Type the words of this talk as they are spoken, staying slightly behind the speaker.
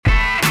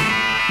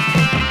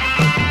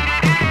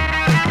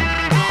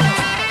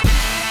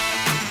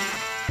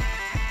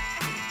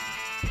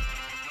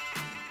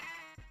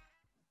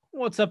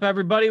What's up,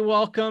 everybody?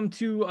 Welcome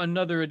to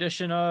another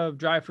edition of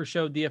Drive for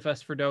Show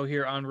DFS for Dough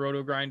here on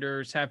Roto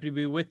Grinders. Happy to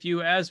be with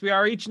you as we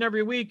are each and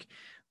every week,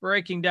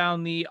 breaking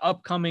down the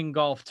upcoming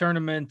golf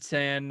tournament.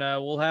 And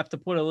we'll have to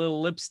put a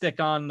little lipstick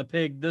on the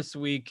pig this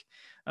week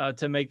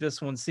to make this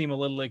one seem a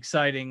little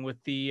exciting,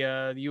 with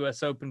the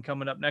U.S. Open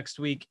coming up next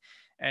week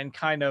and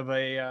kind of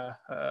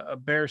a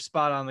bare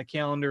spot on the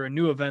calendar, a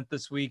new event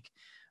this week.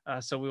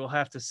 So we will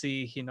have to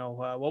see,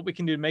 what we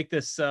can do to make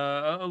this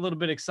a little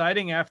bit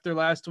exciting after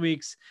last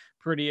week's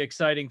pretty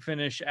exciting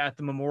finish at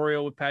the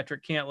Memorial with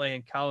Patrick Cantlay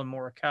and Colin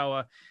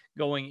Morikawa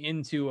going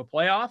into a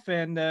playoff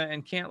and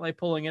Cantlay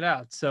pulling it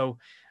out. So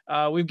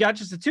we've got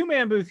just a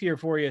two-man booth here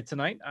for you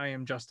tonight. I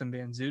am Justin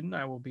Van Zuden.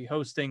 I will be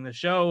hosting the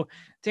show.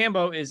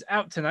 Tambo is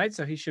out tonight,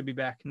 so he should be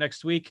back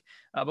next week.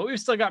 But we've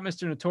still got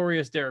Mr.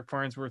 Notorious Derek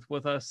Farnsworth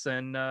with us.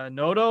 And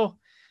Noto,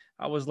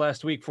 how was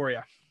last week for you?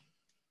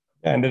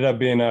 Yeah, ended up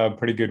being a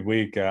pretty good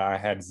week. I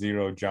had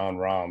 0 John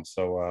Rahm,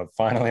 so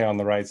finally on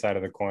the right side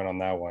of the coin on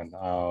that one.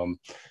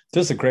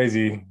 Just a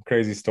crazy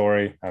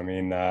story. I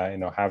mean,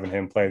 having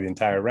him play the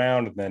entire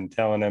round and then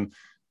telling him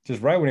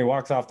just right when he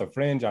walks off the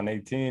fringe on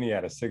 18, he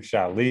had a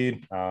 6-shot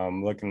lead,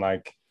 looking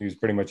like he was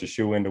pretty much a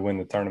shoe-in to win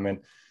the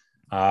tournament.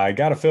 I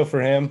got a feel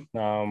for him.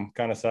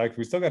 Kind of sucked.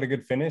 We still got a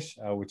good finish,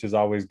 which is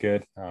always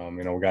good.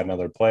 We got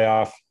another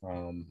playoff.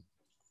 And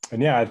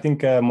yeah, I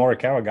think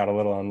Morikawa got a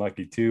little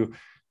unlucky too.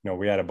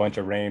 We had a bunch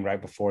of rain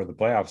right before the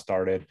playoffs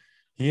started.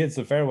 He hits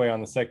the fairway on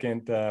the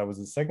second, was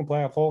the second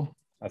playoff hole,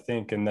 I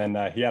think. And then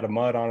he had a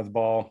mud on his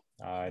ball.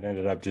 It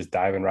ended up just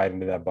diving right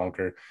into that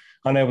bunker,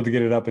 unable to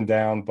get it up and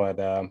down. But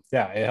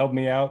yeah, it helped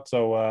me out.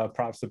 So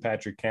props to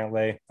Patrick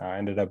Cantlay.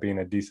 Ended up being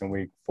a decent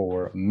week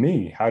for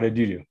me. How did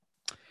you do?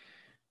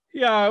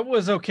 Yeah, it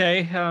was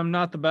okay.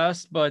 Not the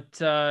best, but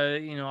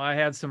I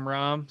had some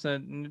ROMs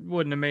that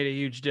wouldn't have made a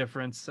huge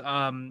difference.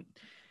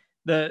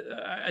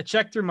 I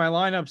checked through my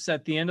lineups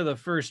at the end of the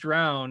first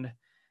round,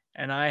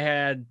 and I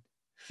had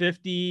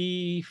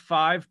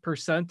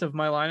 55% of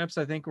my lineups,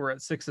 I think, were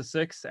at 6 of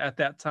 6 at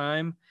that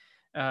time.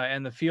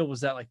 And the field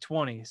was at like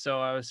 20. So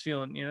I was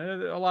feeling,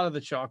 a lot of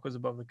the chalk was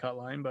above the cut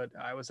line, but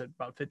I was at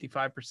about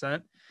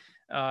 55%.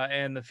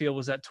 And the field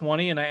was at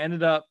 20. And I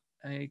ended up,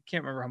 I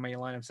can't remember how many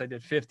lineups I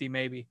did, 50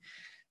 maybe.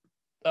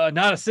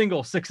 Not a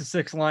single 6 of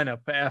 6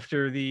 lineup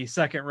after the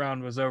second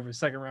round was over. The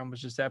second round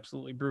was just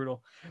absolutely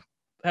brutal.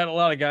 Had a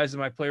lot of guys in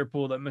my player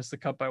pool that missed the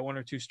cut by 1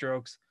 or 2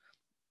 strokes.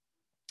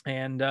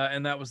 And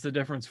that was the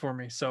difference for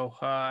me. So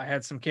I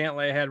had some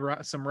Cantlay, I had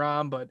some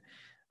Rahm, but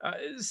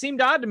it seemed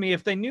odd to me.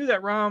 If they knew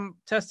that Rahm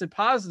tested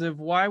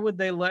positive, why would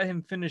they let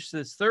him finish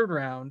this third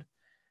round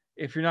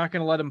if you're not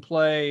going to let him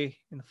play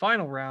in the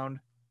final round,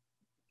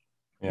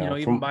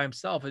 even by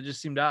himself? It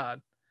just seemed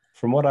odd.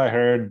 From what I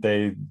heard,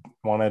 they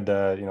wanted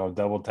to,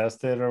 double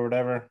test it or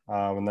whatever.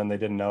 And then they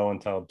didn't know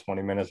until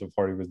 20 minutes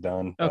before he was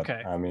done. But,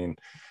 okay. I mean,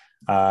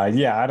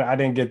 yeah, I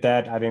didn't get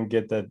that. I didn't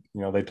get that.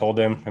 They told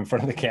him in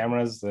front of the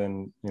cameras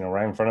and,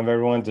 right in front of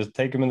everyone, just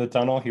take him in the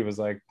tunnel. He was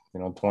like,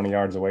 20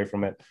 yards away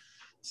from it.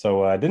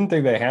 So I didn't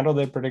think they handled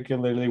it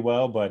particularly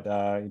well, but,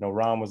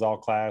 Rahm was all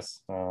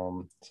class.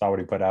 Saw what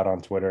he put out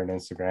on Twitter and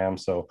Instagram.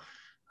 So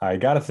I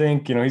got to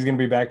think, he's going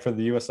to be back for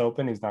the U.S.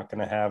 Open. He's not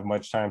going to have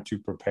much time to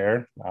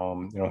prepare.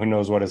 Who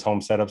knows what his home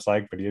setup's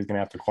like, but he is going to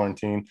have to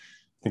quarantine.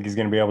 I think he's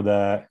going to be able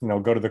to,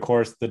 go to the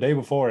course the day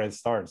before it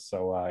starts.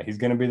 So he's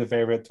going to be the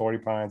favorite. Torrey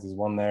Pines is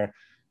one there.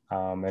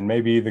 And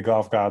maybe the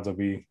golf gods will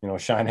be,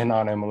 shining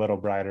on him a little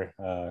brighter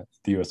at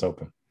the U.S.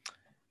 Open.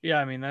 Yeah,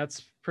 I mean,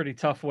 that's pretty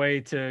tough way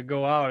to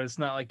go out. It's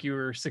not like you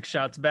were 6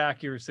 shots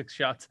back, you were 6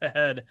 shots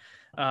ahead.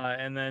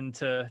 And then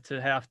to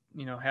have,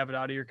 have it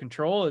out of your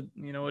control,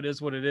 it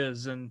is what it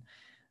is. And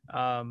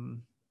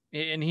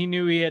he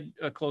knew he had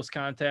a close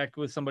contact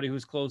with somebody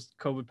who's close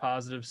COVID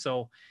positive.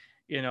 So,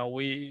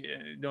 we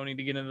don't need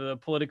to get into the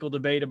political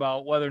debate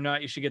about whether or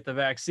not you should get the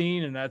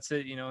vaccine, and that's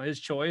it, his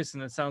choice.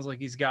 And it sounds like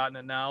he's gotten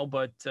it now,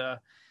 but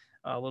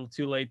a little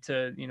too late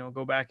to,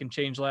 go back and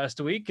change last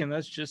week. And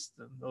that's just,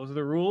 those are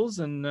the rules.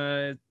 And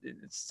it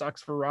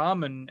sucks for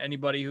Rahm and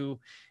anybody who,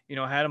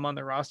 had him on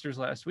their rosters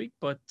last week,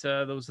 but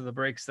those are the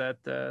breaks that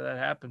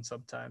happen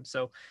sometimes.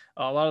 So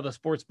a lot of the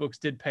sports books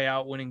did pay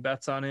out winning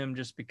bets on him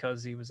just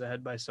because he was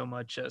ahead by so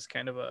much, as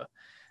kind of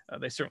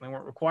they certainly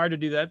weren't required to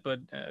do that, but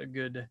a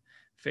good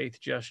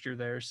faith gesture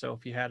there. So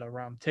if you had a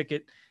Rahm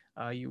ticket,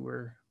 you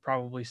were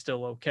probably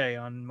still okay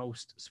on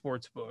most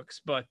sports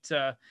books. But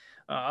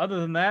other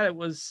than that, it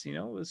was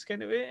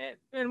kind of,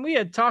 and we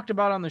had talked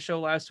about on the show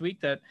last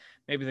week that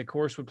maybe the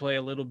course would play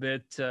a little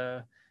bit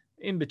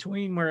in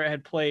between where it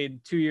had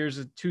played 2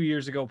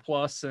 years ago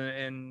plus,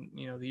 and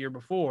the year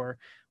before,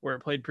 where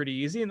it played pretty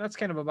easy. And that's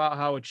kind of about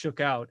how it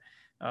shook out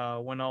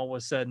when all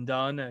was said and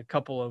done. A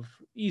couple of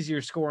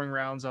easier scoring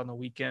rounds on the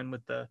weekend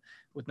with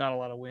not a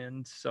lot of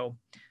wind. So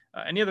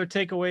any other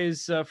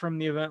takeaways from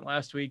the event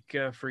last week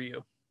for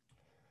you?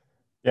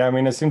 Yeah, I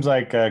mean, it seems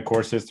like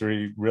course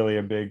history really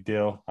a big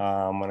deal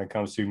when it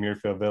comes to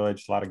Muirfield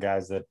Village. A lot of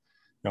guys that,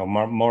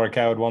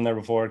 Morikawa had won there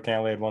before,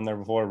 Cantlay had won there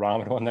before, Rahm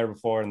had won there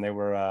before, and they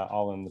were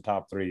all in the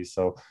top 3.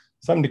 So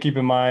something to keep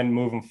in mind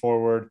moving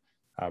forward.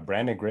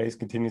 Brandon Grace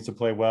continues to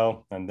play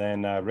well. And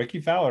then Ricky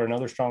Fowler,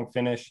 another strong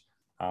finish.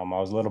 I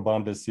was a little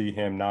bummed to see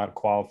him not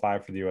qualify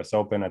for the U.S.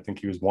 Open. I think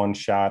he was one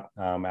shot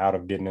out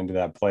of getting into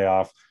that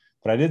playoff.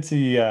 But I did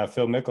see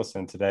Phil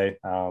Mickelson today.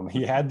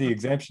 He had the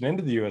exemption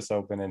into the U.S.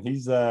 Open, and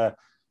he's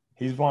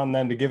wanting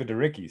them to give it to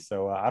Ricky.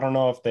 So I don't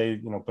know if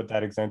they put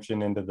that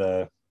exemption into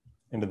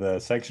the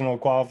sectional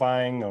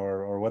qualifying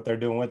or what they're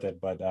doing with it.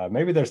 But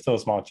maybe there's still a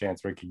small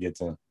chance Ricky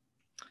gets in.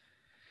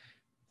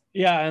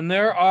 Yeah, and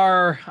there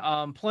are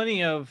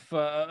plenty of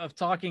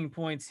talking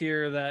points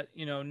here that,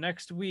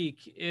 next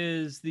week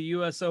is the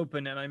U.S.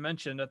 Open. And I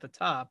mentioned at the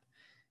top,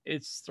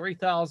 it's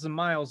 3,000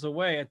 miles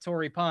away at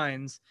Torrey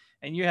Pines.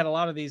 And you had a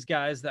lot of these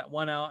guys that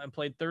went out and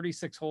played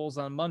 36 holes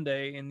on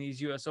Monday in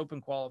these U.S.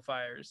 Open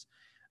qualifiers.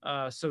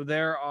 So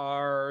there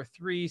are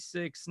 3,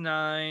 6,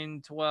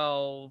 9,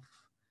 12,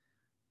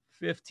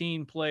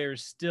 15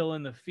 players still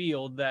in the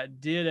field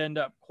that did end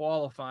up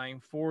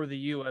qualifying for the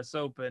U.S.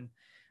 Open.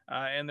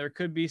 And there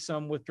could be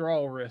some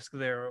withdrawal risk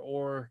there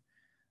or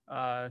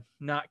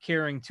not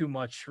carrying too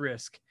much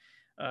risk.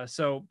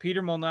 So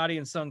Peter Malnati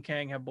and Sung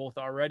Kang have both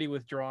already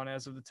withdrawn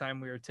as of the time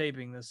we are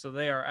taping this, so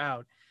they are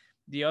out.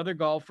 The other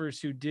golfers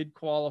who did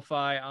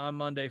qualify on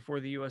Monday for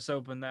the U.S.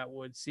 Open that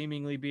would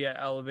seemingly be at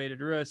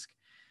elevated risk,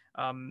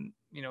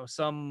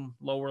 some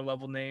lower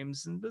level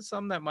names and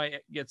some that might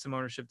get some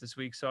ownership this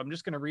week. So I'm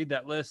just going to read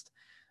that list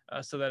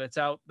so that it's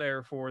out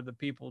there for the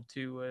people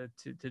to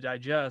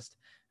digest.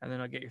 And then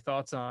I'll get your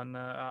thoughts on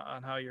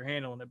how you're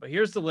handling it. But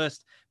here's the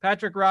list: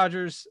 Patrick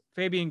Rogers,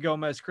 Fabian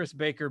Gomez, Chris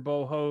Baker,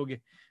 Bo Hogue,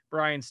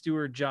 Brian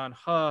Stewart, John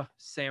Huh,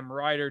 Sam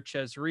Ryder,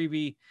 Ches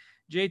Reavie,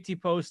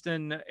 JT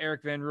Poston,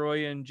 Eric Van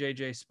Rooyen,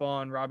 JJ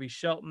Spawn, Robbie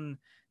Shelton,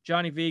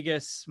 Johnny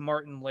Vegas,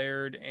 Martin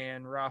Laird,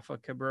 and Rafa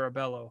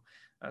Cabrera-Bello.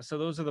 So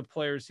those are the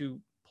players who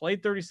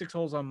played 36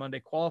 holes on Monday,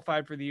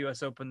 qualified for the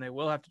U.S. Open. They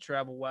will have to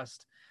travel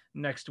west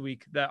next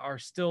week, that are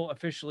still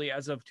officially,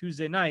 as of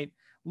Tuesday night,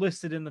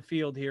 listed in the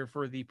field here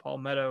for the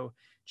Palmetto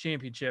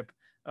Championship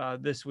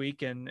this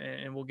week. And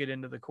we'll get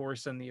into the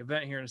course and the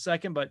event here in a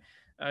second. But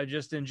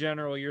just in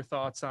general, your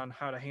thoughts on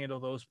how to handle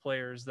those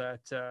players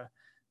that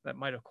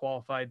might have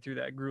qualified through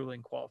that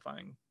grueling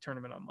qualifying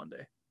tournament on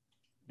Monday.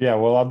 Yeah,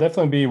 well, I'll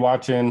definitely be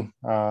watching,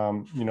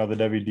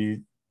 the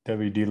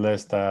WD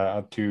list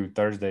up to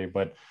Thursday.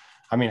 But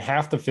I mean,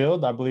 half the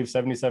field, I believe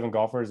 77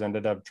 golfers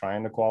ended up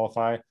trying to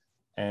qualify.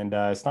 And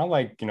it's not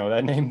like,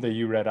 that name that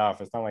you read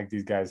off, it's not like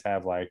these guys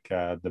have like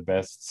the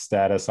best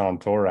status on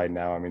tour right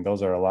now. I mean,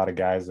 those are a lot of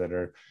guys that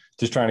are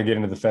just trying to get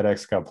into the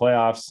FedEx Cup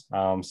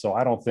playoffs. So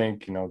I don't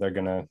think, they're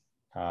going to,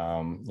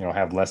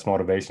 have less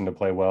motivation to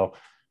play well.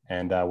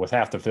 And with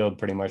half the field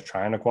pretty much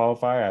trying to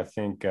qualify, I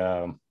think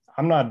I'm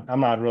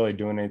not really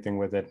doing anything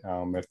with it.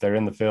 If they're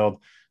in the field,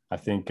 I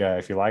think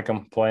if you like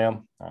them, play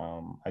them.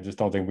 I just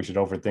don't think we should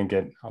overthink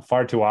it.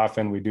 Far too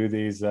often we do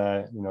these,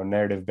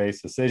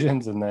 narrative-based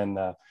decisions, and then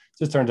it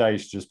just turns out you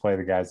should just play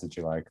the guys that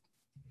you like.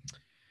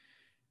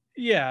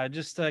 Yeah,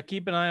 just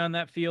keep an eye on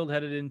that field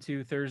headed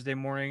into Thursday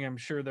morning. I'm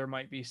sure there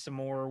might be some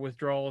more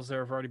withdrawals.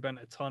 There have already been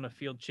a ton of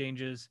field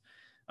changes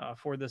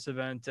for this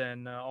event,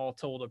 and all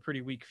told, a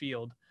pretty weak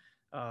field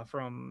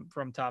from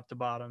top to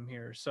bottom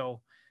here.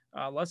 So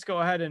let's go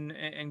ahead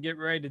and get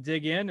ready to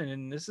dig in.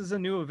 And this is a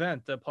new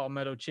event, the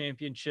Palmetto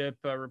Championship,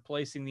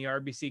 replacing the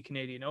RBC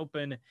Canadian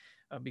Open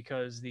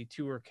because the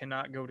tour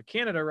cannot go to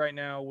Canada right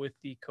now with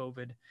the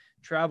COVID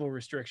travel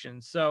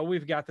restrictions. So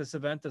we've got this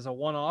event as a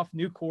one-off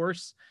new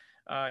course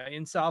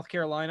in South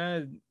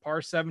Carolina,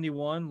 par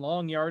 71,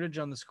 long yardage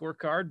on the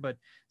scorecard, but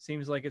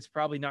seems like it's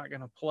probably not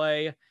going to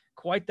play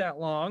quite that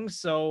long.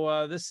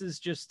 So this is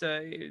just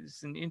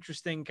it's an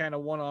interesting kind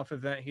of one-off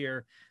event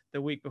here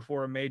the week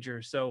before a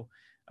major. So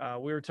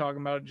we were talking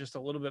about it just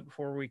a little bit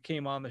before we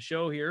came on the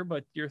show here,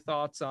 but your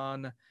thoughts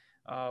on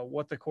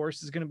what the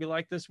course is going to be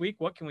like this week?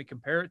 What can we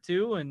compare it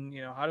to? And,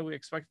 how do we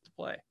expect it to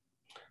play?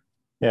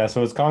 Yeah,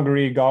 so it's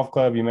Congaree Golf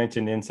Club. You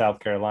mentioned in South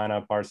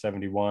Carolina, par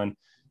 71,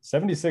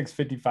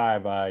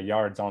 76.55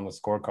 yards on the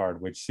scorecard,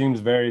 which seems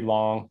very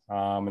long.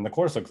 And the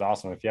course looks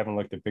awesome. If you haven't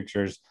looked at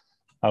pictures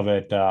of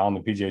it on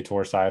the PGA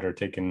Tour site or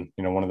taken,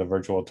 one of the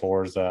virtual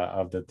tours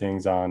of the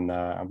things on,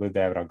 I believe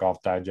they have it on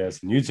Golf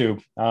Digest and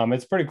YouTube.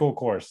 It's a pretty cool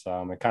course.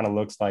 It kind of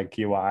looks like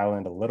Kiowa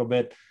Island a little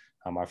bit.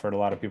 I've heard a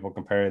lot of people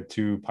compare it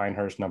to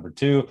Pinehurst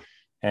 #2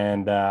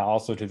 and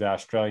also to the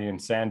Australian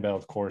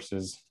Sandbelt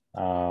courses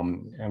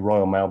and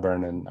Royal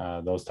Melbourne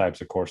and those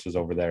types of courses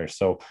over there.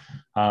 So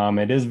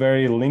it is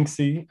very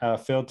linksy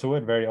feel to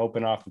it, very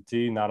open off the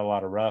tee, not a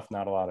lot of rough,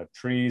 not a lot of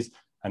trees,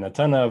 and a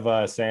ton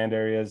of sand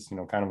areas,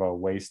 kind of a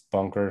waste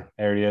bunker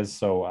areas.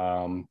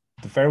 So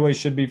the fairways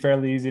should be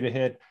fairly easy to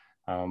hit.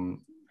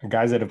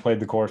 Guys that have played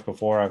the course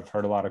before, I've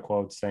heard a lot of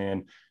quotes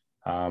saying,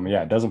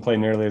 it doesn't play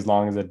nearly as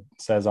long as it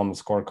says on the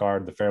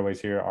scorecard. The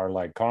fairways here are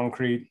like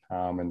concrete,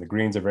 and the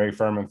greens are very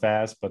firm and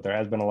fast, but there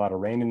has been a lot of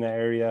rain in the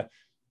area.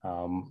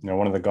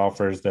 One of the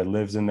golfers that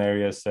lives in the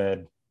area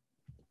said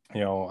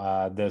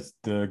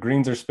The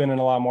greens are spinning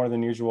a lot more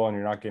than usual, and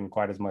you're not getting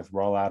quite as much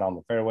rollout on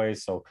the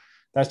fairways. So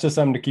that's just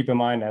something to keep in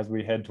mind as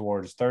we head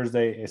towards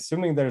Thursday.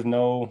 Assuming there's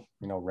no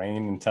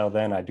rain until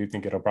then, I do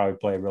think it'll probably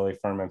play really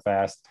firm and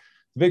fast.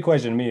 The big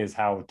question to me is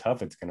how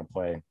tough it's going to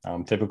play.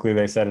 Typically,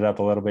 they set it up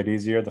a little bit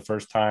easier the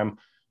first time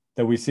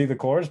that we see the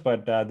course,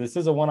 but this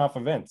is a one-off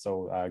event,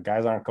 so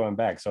guys aren't coming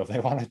back. So if they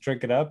want to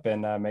trick it up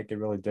and make it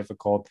really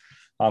difficult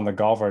on the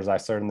golfers, I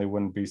certainly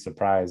wouldn't be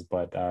surprised.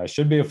 But it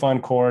should be a fun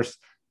course.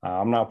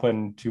 I'm not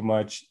putting too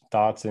much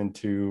thoughts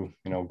into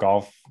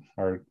golf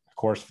or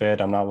course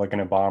fit. I'm not looking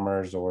at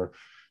bombers or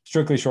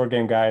strictly short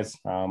game guys.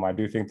 I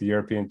do think the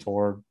European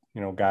Tour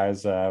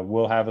guys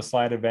will have a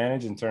slight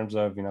advantage in terms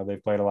of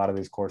they've played a lot of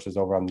these courses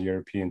over on the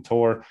European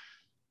Tour.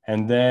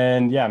 And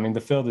then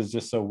the field is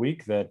just so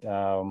weak that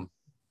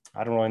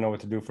I don't really know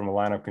what to do from a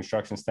lineup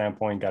construction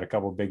standpoint. Got a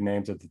couple of big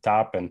names at the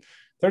top, and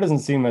there doesn't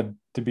seem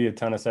to be a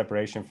ton of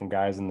separation from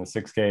guys in the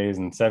 6Ks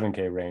and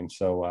 7K range.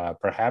 So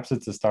perhaps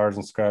it's a stars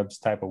and scrubs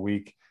type of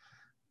week.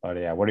 But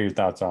yeah, what are your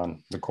thoughts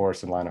on the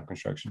course and lineup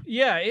construction?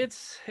 Yeah,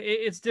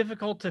 it's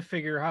difficult to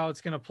figure how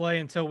it's going to play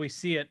until we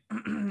see it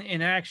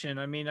in action.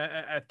 I mean,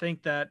 I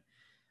think that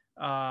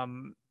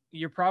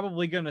you're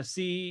probably going to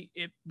see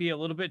it be a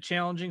little bit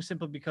challenging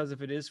simply because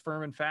if it is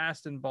firm and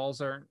fast and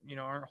balls aren't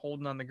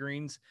holding on the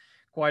greens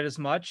quite as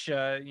much.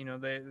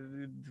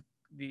 The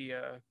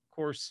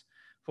course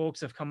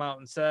folks have come out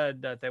and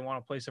said that they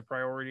want to place a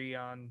priority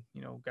on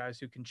guys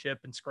who can chip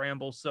and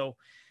scramble. So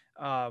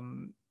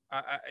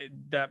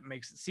that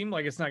makes it seem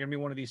like it's not going to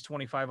be one of these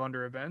 25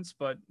 under events,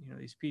 but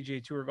these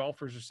PGA Tour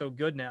golfers are so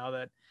good now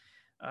that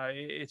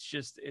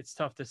it's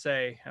tough to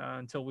say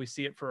until we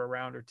see it for a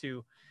round or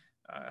two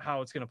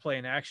how it's going to play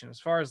in action. As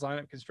far as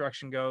lineup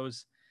construction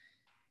goes,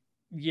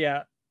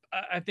 yeah,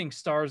 I think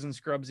stars and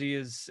scrubsy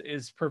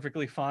is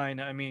perfectly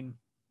fine. I mean,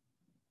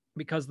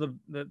 because the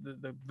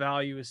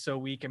value is so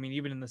weak. I mean,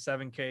 even in the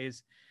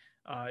 7Ks,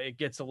 it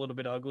gets a little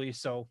bit ugly.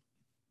 So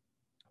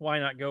why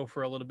not go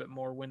for a little bit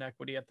more win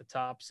equity at the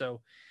top?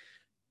 So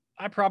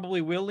I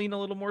probably will lean a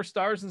little more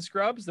stars and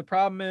scrubs. The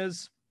problem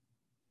is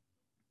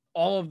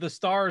all of the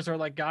stars are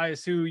like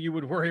guys who you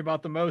would worry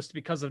about the most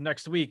because of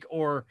next week,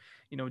 or,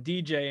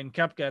 DJ and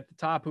Koepka at the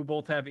top, who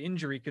both have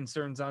injury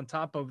concerns on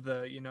top of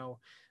the,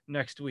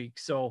 next week.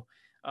 So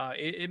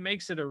it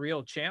makes it a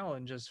real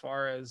challenge as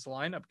far as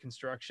lineup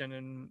construction.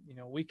 And,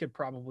 we could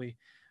probably,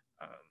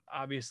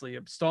 obviously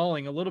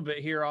stalling a little bit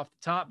here off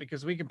the top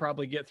because we can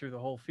probably get through the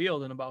whole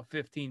field in about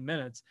 15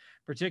 minutes,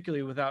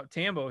 particularly without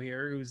Tambo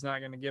here, who's not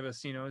going to give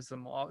us,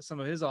 some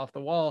of his off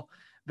the wall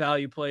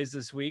value plays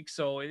this week.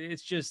 So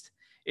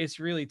it's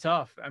really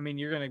tough. I mean,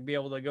 you're going to be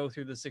able to go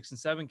through the 6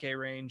 and 7K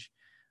range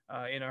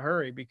in a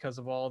hurry because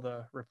of all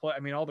the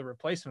all the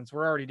replacements.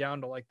 We're already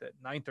down to like the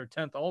 9th or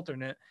 10th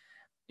alternate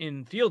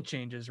in field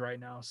changes right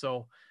now.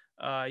 So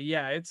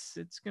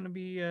it's going to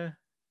be a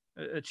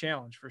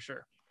challenge for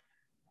sure.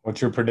 What's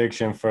your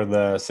prediction for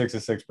the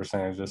 6-6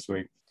 percentage this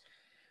week?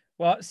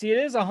 Well, see, it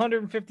is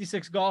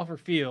 156 golfer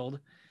field.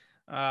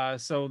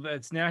 So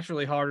it's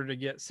naturally harder to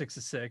get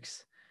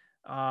 6-6.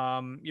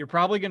 You're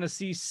probably going to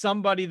see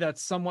somebody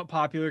that's somewhat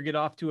popular get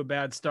off to a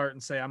bad start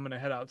and say, I'm going to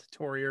head out to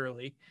Torrey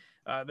early.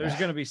 There's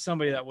going to be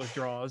somebody that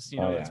withdraws,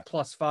 it's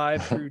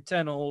 +5 through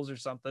 10 holes or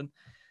something.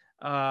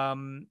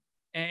 And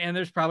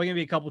there's probably going to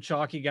be a couple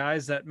chalky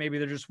guys that maybe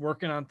they're just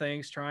working on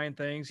things, trying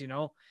things,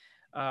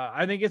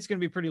 I think it's going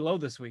to be pretty low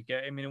this week.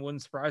 I mean, it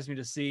wouldn't surprise me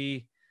to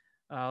see,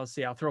 let's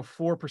see, I'll throw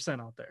 4%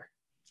 out there.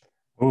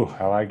 Ooh,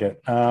 I like it.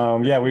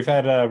 We've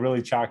had a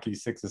really chalky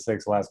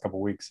 6-6 last couple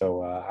of weeks,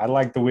 so I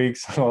like the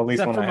weeks. Well, at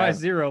least except for my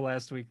 0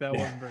 last week, that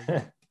wasn't very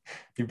good.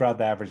 You brought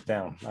the average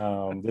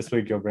down. This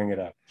week you'll bring it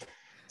up.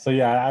 So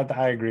yeah,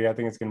 I agree. I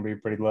think it's going to be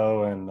pretty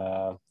low,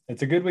 and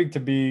it's a good week to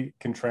be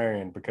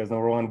contrarian because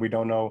number one, we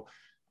don't know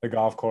the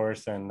golf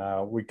course, and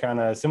we kind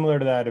of similar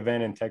to that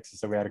event in Texas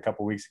that we had a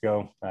couple of weeks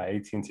ago,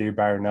 AT&T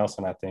Byron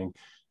Nelson. I think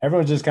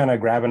everyone's just kind of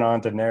grabbing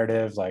onto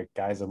narratives like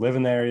guys that live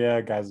in the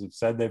area, guys have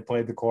said they've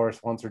played the course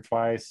once or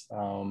twice,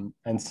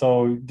 and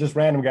so just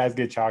random guys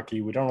get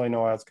chalky. We don't really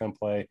know how it's going to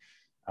play.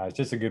 It's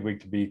just a good week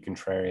to be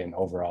contrarian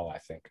overall, I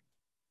think.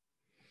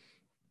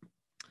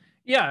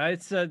 Yeah,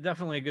 it's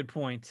definitely a good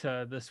point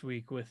this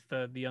week with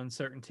the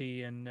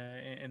uncertainty and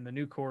the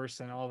new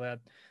course and all that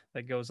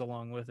goes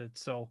along with it.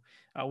 So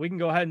we can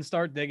go ahead and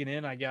start digging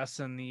in, I guess,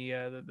 in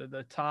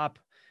the top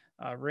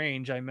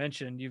range. I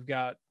mentioned you've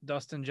got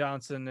Dustin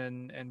Johnson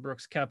and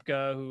Brooks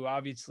Koepka, who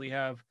obviously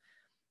have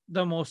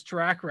the most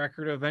track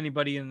record of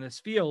anybody in this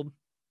field.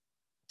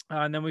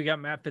 And then we got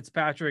Matt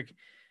Fitzpatrick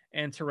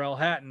and Tyrrell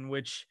Hatton,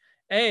 which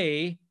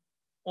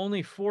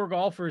only 4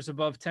 golfers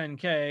above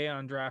 10K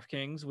on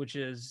DraftKings, which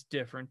is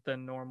different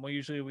than normal.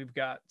 Usually we've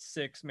got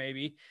 6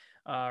 maybe,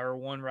 or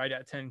 1 right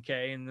at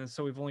 10K. And then,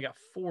 so we've only got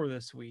 4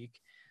 this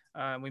week.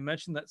 We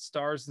mentioned that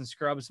stars and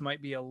scrubs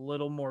might be a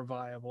little more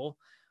viable.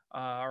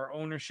 Our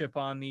ownership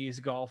on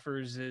these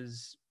golfers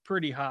is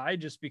pretty high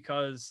just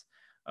because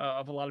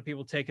of a lot of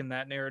people taking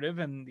that narrative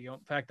and the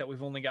fact that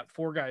we've only got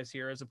 4 guys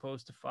here as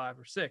opposed to 5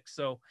 or 6.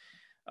 So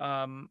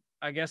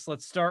I guess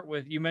let's start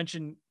with, you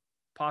mentioned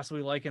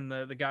possibly liking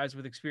the guys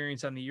with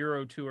experience on the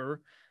Euro Tour.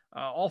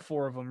 All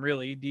four of them,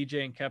 really.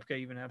 DJ and Koepka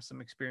even have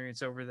some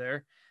experience over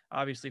there.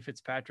 Obviously,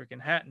 Fitzpatrick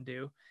and Hatton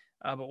do.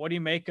 But what do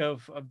you make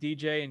of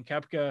DJ and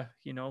Koepka?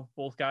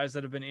 Both guys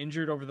that have been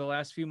injured over the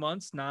last few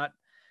months, not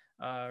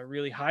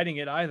really hiding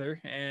it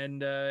either,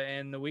 and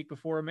the week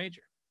before a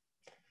major.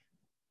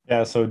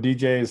 Yeah, so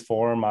DJ's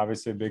form,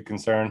 obviously a big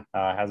concern.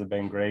 Hasn't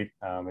been great.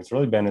 It's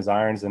really been his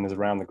irons and his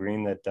around the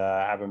green that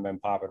haven't been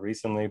popping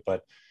recently.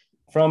 But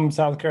from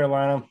South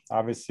Carolina,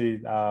 obviously,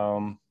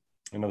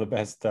 the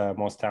best,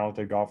 most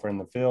talented golfer in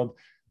the field.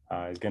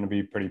 He's going to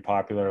be pretty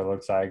popular, it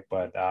looks like.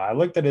 But I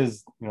looked at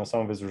his, some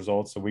of his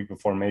results the week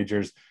before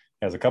majors.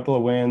 He has a couple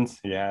of wins.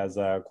 He has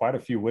quite a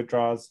few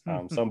withdrawals,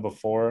 some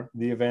before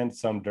the event,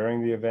 some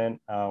during the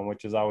event,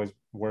 which is always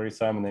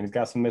worrisome. And then he's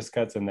got some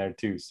miscuts in there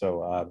too.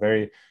 So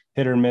very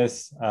hit or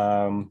miss,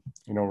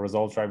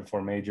 results right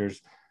before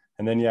majors.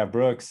 And then,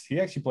 Brooks, he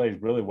actually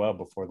played really well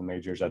before the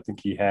majors. I think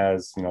he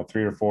has,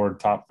 3 or 4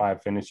 top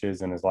 5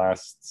 finishes in his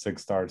last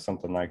 6 starts,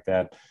 something like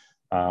that.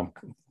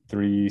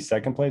 3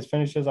 second place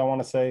finishes, I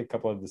want to say, a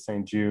couple of the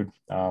St. Jude.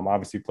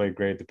 Obviously played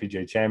great at the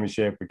PGA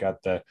Championship. We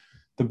got the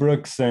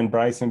Brooks and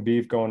Bryson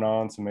beef going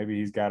on, so maybe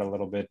he's got a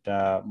little bit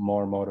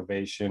more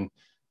motivation.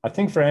 I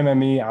think for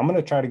MME, I'm going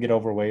to try to get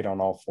overweight on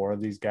all 4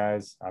 of these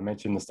guys. I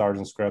mentioned the stars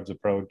and scrubs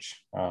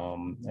approach.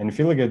 And if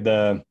you look at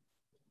the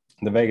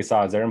Vegas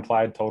odds, their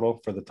implied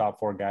total for the top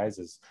 4 guys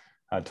is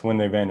to win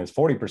the event is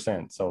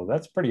 40%. So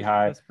that's pretty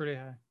high. That's pretty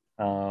high.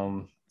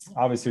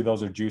 Obviously,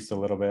 those are juiced a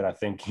little bit. I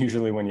think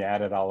usually when you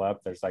add it all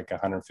up, there's like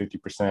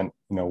 150%,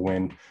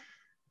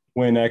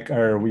 win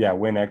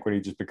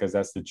equity, just because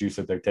that's the juice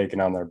that they're taking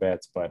on their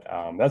bets. But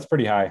that's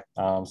pretty high.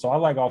 So I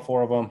like all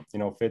 4 of them.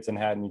 Fitz and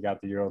Hatton, you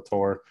got the Euro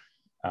Tour.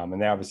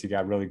 And they obviously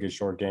got really good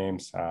short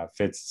games.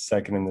 Fitz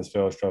second in this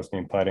field, Strokes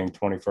and putting,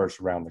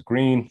 21st around the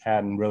green.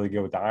 Hatton really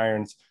good with the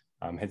irons,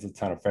 hits a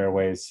ton of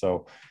fairways.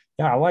 So,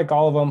 yeah, I like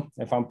all of them.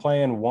 If I'm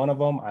playing one of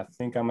them, I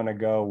think I'm going to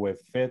go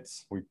with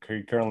Fitz.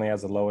 He currently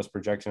has the lowest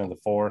projection of the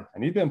 4.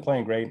 And he's been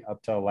playing great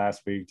up till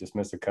last week, just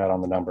missed a cut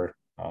on the number.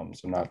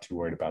 So not too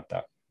worried about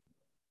that.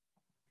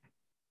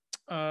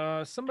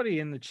 Somebody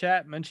in the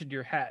chat mentioned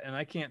your hat, and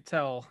I can't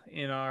tell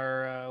in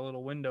our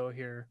little window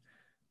here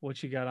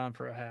what you got on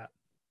for a hat.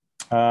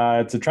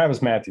 It's a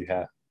Travis Matthew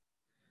hat,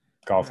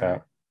 golf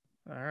hat.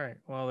 All right.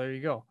 Well, there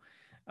you go.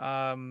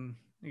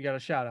 You got a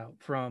shout out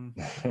from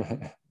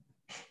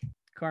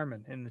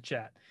Carmen in the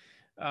chat.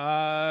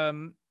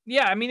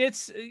 Yeah, I mean,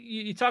 it's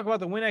you talk about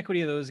the win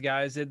equity of those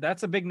guys.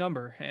 That's a big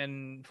number,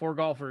 and 4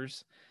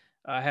 golfers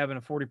having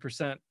a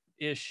 40%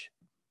 ish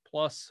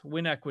plus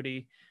win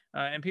equity,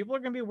 and people are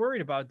going to be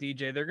worried about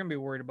DJ. They're going to be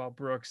worried about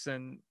Brooks,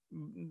 and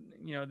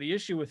the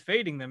issue with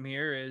fading them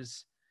here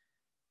is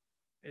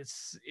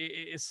it's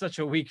such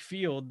a weak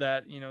field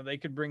that they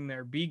could bring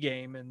their B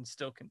game and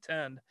still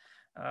contend,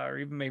 or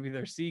even maybe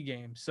their C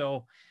game.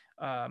 So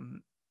I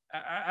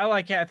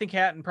think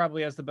Hatton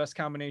probably has the best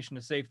combination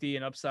of safety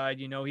and upside.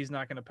 He's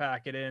not going to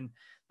pack it in.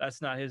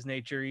 That's not his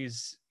nature.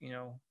 He's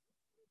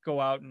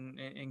go out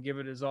and give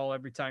it his all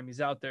every time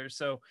he's out there.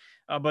 So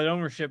but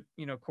ownership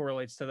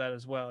correlates to that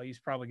as well. He's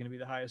probably going to be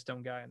the highest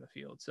owned guy in the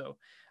field. So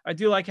I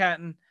do like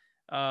Hatton.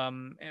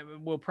 And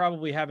we'll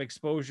probably have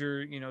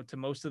exposure, to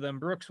most of them.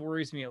 Brooks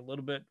worries me a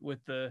little bit with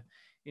the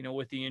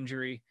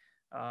injury.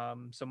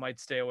 So might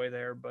stay away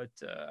there, but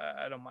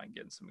I don't mind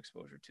getting some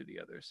exposure to the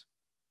others.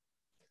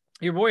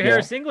 Your boy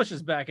Harris English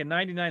is back at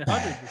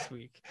 9,900 this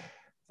week.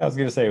 I was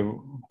going to say,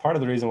 part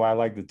of the reason why I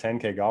like the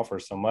 10K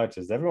golfers so much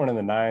is everyone in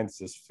the 9s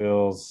just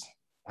feels,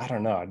 I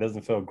don't know, it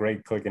doesn't feel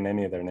great clicking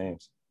any of their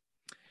names.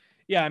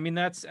 Yeah, I mean,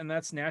 that's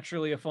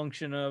naturally a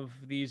function of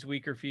these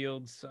weaker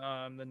fields,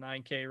 the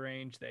 9K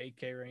range, the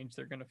 8K range.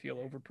 They're going to feel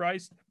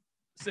overpriced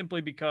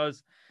simply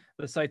because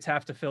the sites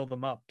have to fill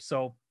them up.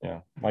 So yeah,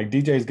 like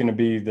DJ is going to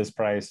be this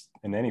price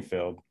in any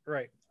field,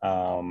 right?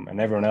 And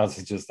everyone else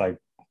is just like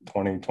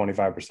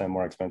 20-25%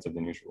 more expensive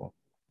than usual.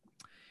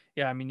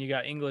 Yeah, I mean, you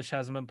got English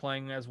hasn't been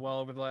playing as well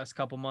over the last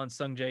couple months.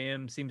 Sung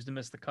J.M. seems to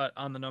miss the cut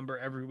on the number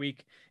every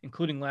week,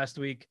 including last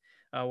week,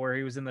 where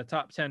he was in the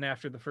top 10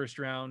 after the first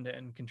round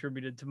and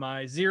contributed to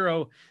my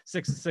 0-6-6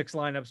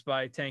 lineups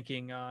by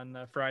tanking on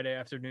Friday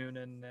afternoon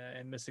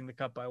and missing the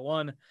cut by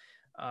 1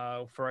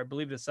 for, I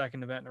believe, the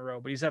second event in a row.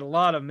 But he's had a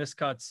lot of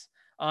miscuts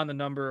on the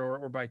number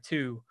or by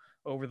 2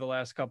 over the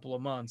last couple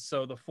of months.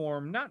 So the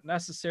form not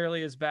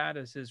necessarily as bad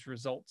as his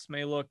results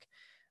may look.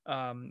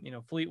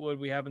 Fleetwood,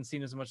 we haven't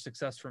seen as much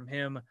success from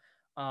him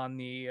on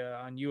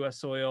U.S.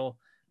 soil.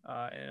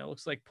 And it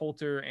looks like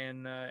Poulter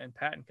and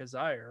Patton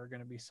Kazire are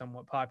going to be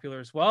somewhat popular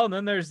as well. And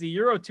then there's the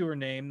Euro Tour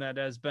name that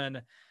has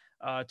been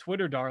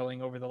Twitter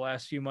darling over the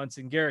last few months,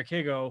 in Garrick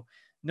Higo.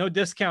 No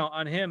discount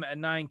on him at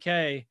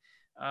 9K.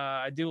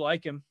 I do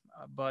like him,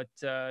 but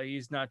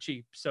he's not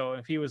cheap. So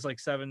if he was like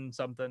 7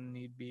 something,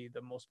 he'd be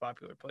the most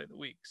popular play of the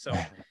week. So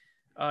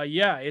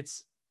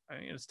it's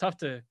tough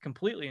to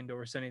completely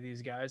endorse any of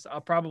these guys. I'll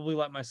probably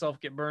let myself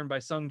get burned by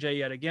Sung Jae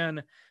yet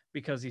again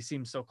because he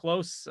seems so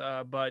close.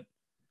 But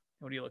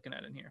what are you looking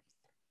at in here?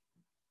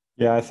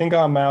 Yeah, I think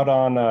I'm out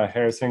on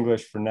Harris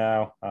English for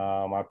now.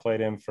 I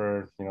played him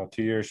for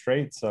 2 years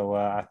straight, so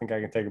I think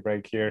I can take a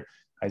break here.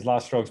 He's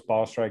lost strokes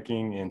ball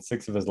striking in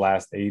 6 of his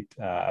last 8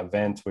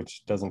 events,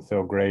 which doesn't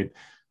feel great.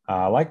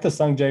 I like the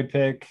Sung Jae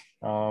pick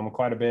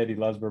quite a bit. He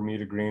loves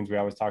Bermuda greens. We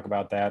always talk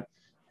about that.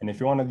 And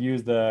if you want to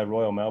use the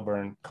Royal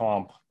Melbourne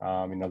comp,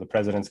 the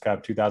President's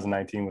Cup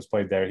 2019 was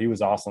played there. He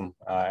was awesome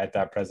at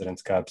that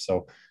President's Cup.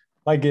 So,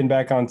 I like getting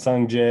back on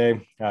Sung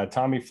Jae.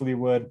 Tommy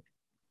Fleetwood,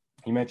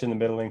 you mentioned the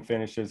middling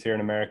finishes here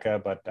in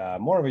America, but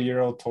more of a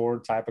Euro Tour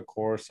type of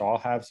course. So I'll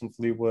have some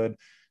Fleetwood.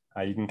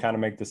 You can kind of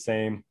make the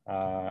same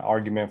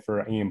argument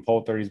for Ian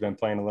Poulter. He's been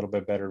playing a little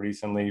bit better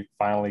recently,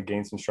 finally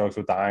gained some strokes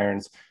with the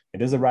irons.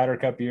 It is a Ryder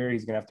Cup year.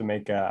 He's going to have to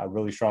make a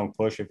really strong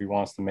push if he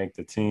wants to make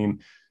the team.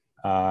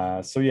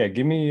 So yeah,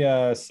 give me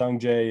Sung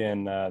Jae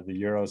and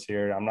the Euros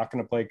here. I'm not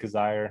going to play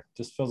Kazire.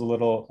 Just feels a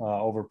little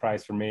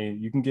overpriced for me.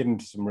 You can get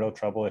into some real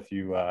trouble if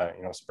you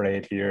spray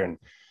it here, and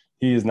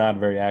he is not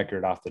very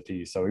accurate off the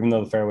tee. So even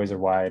though the fairways are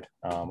wide,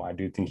 I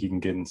do think he can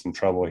get in some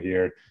trouble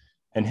here.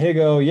 And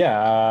Higo,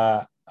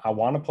 yeah, I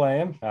want to play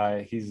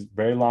him. He's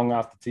very long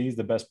off the tee. He's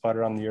the best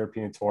putter on the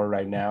European Tour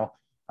right now.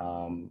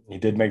 He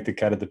did make the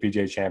cut at the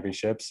PGA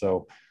Championship.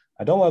 So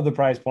I don't love the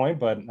price point,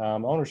 but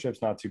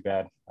ownership's not too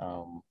bad.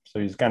 So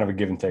he's kind of a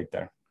give and take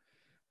there.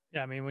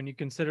 Yeah, I mean, when you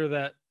consider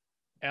that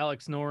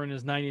Alex Noren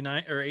is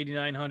 99 or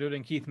 8,900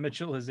 and Keith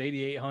Mitchell is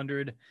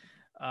 8,800.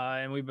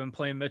 And we've been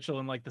playing Mitchell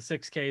in like the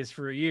 6Ks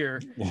for a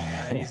year.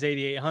 He's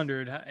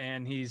 8,800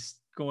 and he's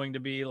going to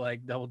be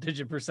like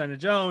double-digit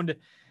percentage owned.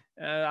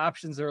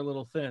 Options are a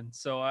little thin.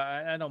 So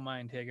I don't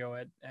mind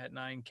Higo at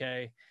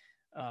 9K.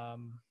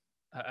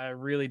 I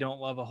really don't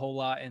love a whole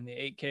lot in the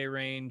 8K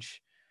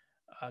range.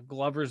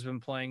 Glover's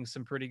been playing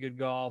some pretty good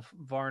golf.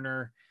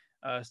 Varner,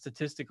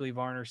 statistically,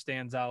 Varner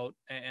stands out,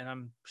 and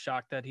I'm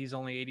shocked that he's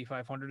only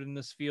 8,500 in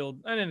this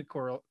field. And it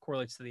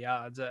correlates to the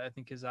odds. I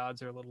think his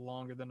odds are a little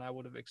longer than I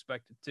would have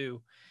expected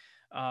to.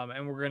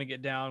 And we're going to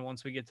get down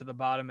once we get to the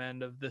bottom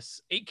end of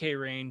this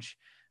 8K range.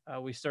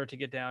 We start to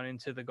get down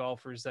into the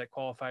golfers that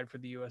qualified for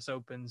the U.S.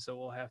 Open, so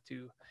we'll have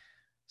to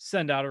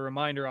send out a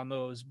reminder on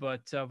those.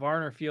 But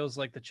Varner feels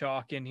like the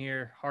chalk in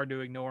here. Hard to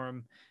ignore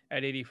him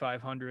at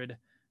 8,500.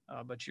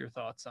 But your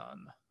thoughts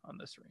on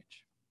this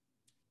range?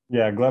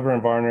 Yeah, Glover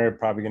and Varner are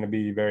probably going to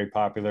be very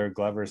popular.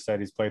 Glover said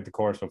he's played the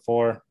course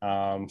before,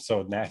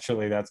 so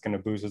naturally that's going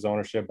to boost his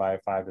ownership by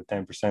 5 to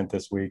 10%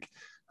 this week.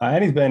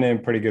 And he's been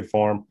in pretty good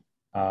form.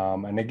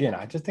 And again,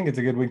 I just think it's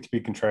a good week to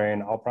be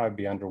contrarian. I'll probably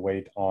be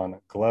underweight on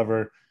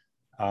Glover.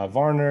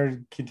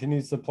 Varner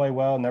continues to play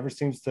well, never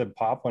seems to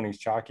pop when he's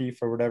chalky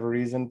for whatever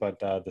reason, but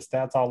the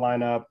stats all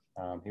line up.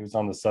 He was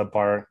on the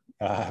Subpar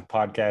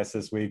podcast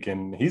this week,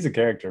 and he's a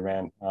character,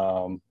 man.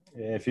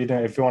 If you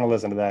want to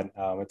listen to that,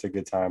 it's a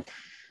good time.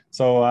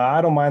 So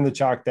I don't mind the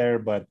chalk there,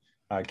 but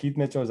Keith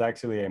Mitchell is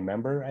actually a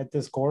member at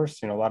this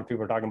course. A lot of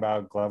people are talking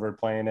about Glover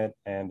playing it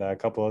and a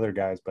couple other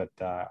guys, but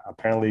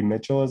apparently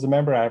Mitchell is a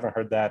member. I haven't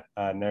heard that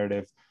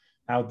narrative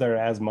out there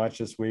as much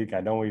this week.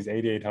 I know he's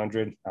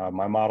 8,800.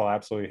 My model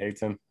absolutely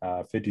hates him.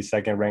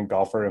 52nd ranked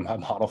golfer in my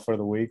model for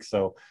the week.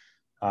 So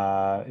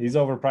he's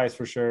overpriced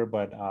for sure,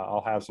 but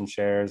I'll have some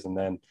shares. And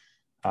then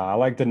I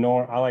like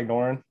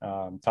Noren,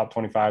 top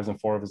 25s in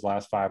 4 of his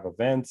last 5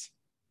 events.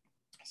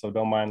 So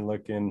don't mind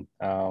looking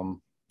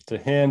to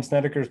him.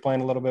 Snedeker's playing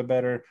a little bit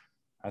better.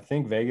 I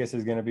think Vegas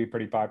is going to be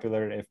pretty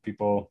popular if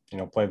people,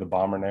 play the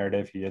bomber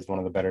narrative. He is one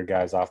of the better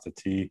guys off the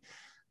tee.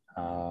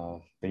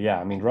 But yeah,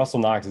 I mean,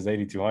 Russell Knox is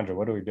 8,200.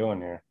 What are we doing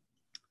here?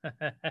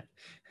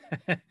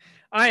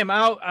 I am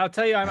out. I'll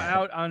tell you, I'm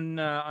out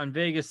on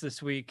Vegas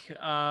this week.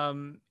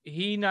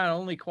 He not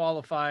only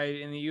qualified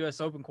in the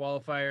U.S. Open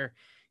qualifier,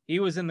 he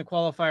was in the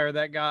qualifier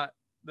that got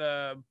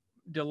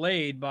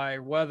delayed by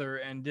weather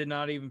and did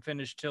not even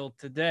finish till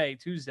today,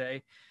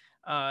 Tuesday.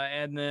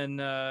 And then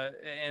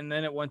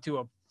it went to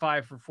a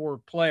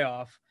 5-for-4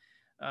 playoff.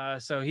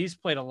 So he's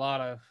played a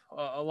lot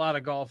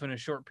of golf in a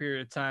short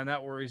period of time.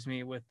 That worries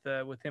me with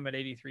him at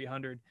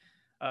 8,300,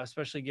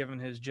 especially given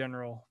his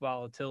general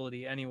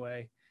volatility.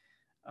 Anyway,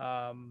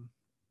 I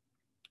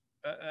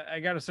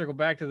got to circle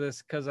back to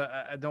this because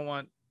I don't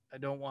want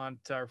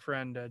our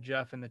friend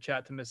Jeff in the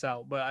chat to miss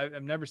out. But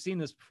I've never seen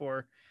this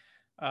before,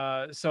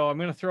 so I'm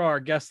going to throw our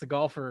guess the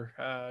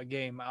golfer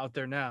game out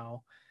there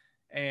now,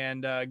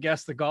 and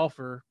guess the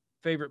golfer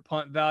favorite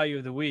punt value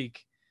of the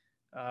week.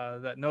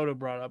 That Noto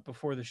brought up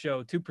before the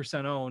show,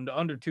 2% owned,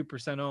 under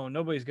 2% owned.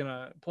 Nobody's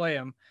gonna play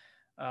him,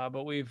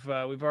 but we've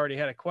already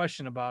had a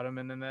question about him,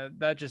 and then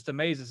that just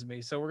amazes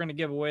me. So we're gonna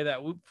give away that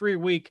free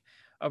week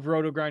of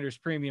Roto Grinders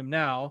Premium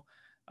now,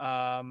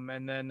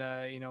 and then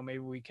maybe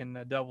we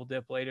can double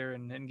dip later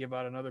and give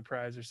out another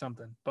prize or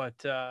something. But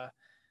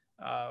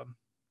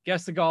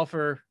guess the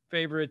golfer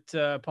favorite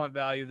punt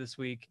value this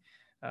week.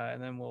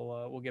 And then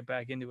we'll get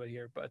back into it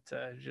here. But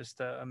just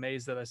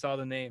amazed that I saw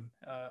the name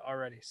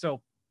already.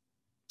 So.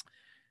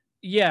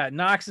 Yeah,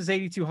 Knox is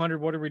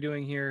 8,200. What are we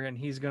doing here? And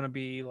he's going to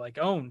be like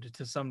owned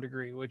to some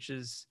degree, which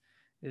is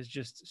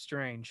just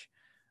strange.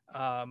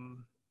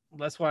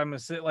 That's why I'm going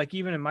to say, like,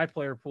 even in my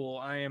player pool,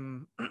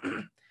 I'm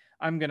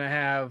going to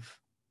have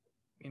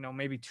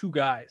maybe 2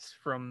 guys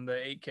from the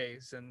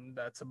 8Ks, and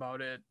that's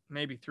about it.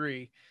 Maybe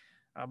 3.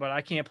 But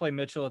I can't play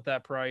Mitchell at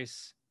that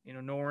price.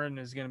 Noren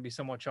is going to be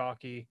somewhat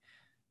chalky.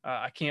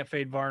 I can't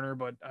fade Varner,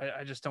 but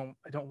I just don't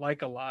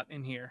like a lot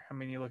in here. I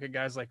mean, you look at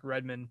guys like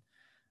Redmond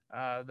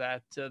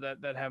that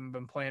haven't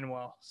been playing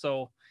well.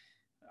 So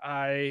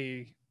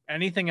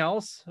anything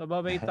else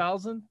above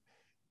 8,000?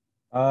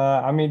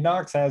 I mean,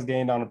 Knox has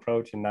gained on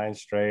approach in 9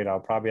 straight. I'll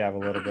probably have a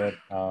little bit,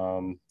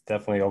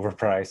 definitely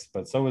overpriced,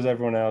 but so was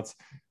everyone else.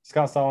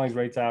 Scott Stallings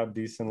rates out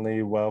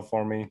decently well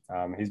for me.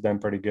 He's been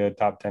pretty good,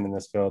 top 10 in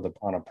this field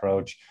on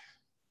approach.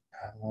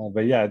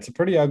 But yeah, it's a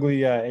pretty ugly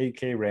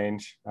 8K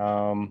range.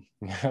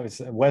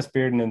 Wes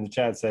Bearden in the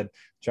chat said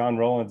John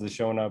Rollins is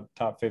showing up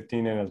top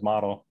 15 in his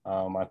model.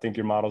 I think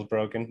your model's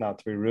broken, not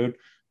to be rude.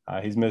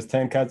 He's missed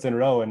 10 cuts in a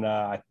row, and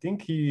I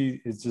think he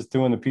is just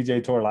doing the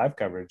PGA Tour live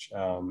coverage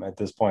at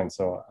this point.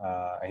 So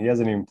he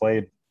hasn't even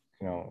played,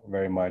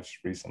 very much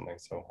recently.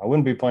 So I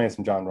wouldn't be playing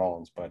some John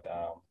Rollins, but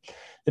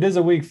it is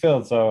a weak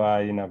field, so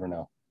you never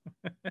know.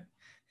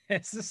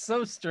 It's just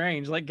so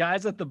strange. Like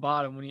guys at the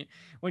bottom,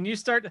 when you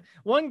start,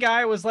 one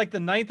guy was like the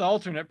 9th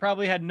alternate,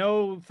 probably had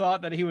no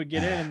thought that he would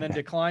get in, and then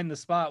declined the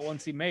spot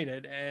once he made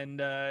it.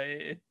 And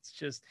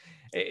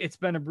it's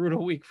been a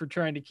brutal week for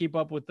trying to keep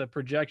up with the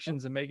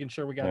projections and making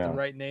sure we got the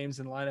right names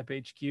in lineup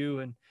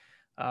HQ. And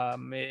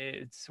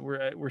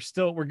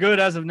we're good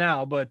as of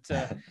now, but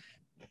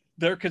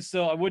there could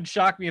still, it would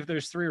shock me if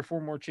there's 3 or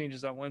 4 more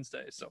changes on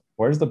Wednesday. So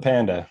where's the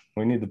panda?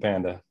 We need the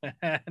panda.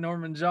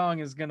 Norman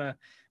Zhang is going to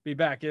be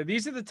back. Yeah,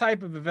 these are the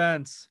type of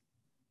events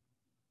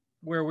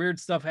where weird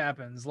stuff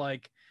happens.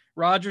 Like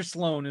Roger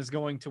Sloan is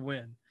going to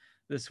win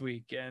this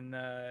week, and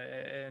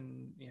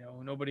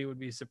nobody would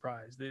be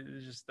surprised.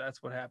 It's just,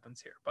 that's what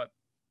happens here. But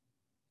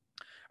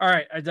all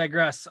right, I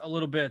digress a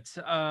little bit.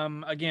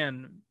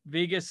 Again,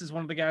 Vegas is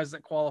one of the guys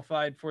that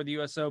qualified for the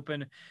U.S.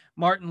 Open.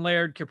 Martin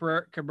Laird,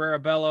 Cabrera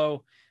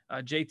Bello,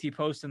 JT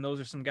Poston, those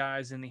are some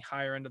guys in the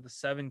higher end of the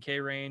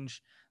 7K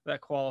range that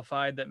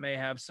qualified that may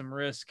have some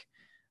risk.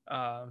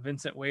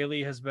 Vincent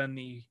Whaley has been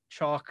the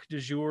chalk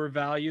du jour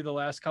value the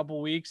last couple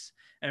weeks,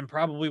 and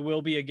probably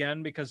will be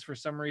again, because for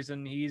some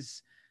reason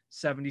he's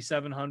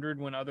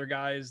 7,700 when other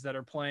guys that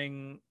are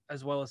playing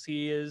as well as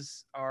he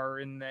is are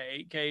in the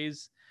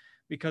 8Ks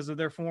because of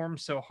their form.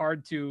 So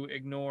hard to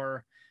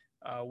ignore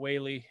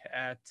Whaley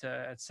at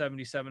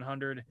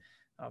 7,700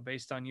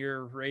 based on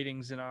your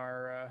ratings in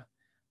our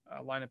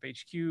lineup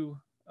HQ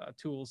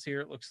tools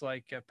here. It looks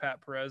like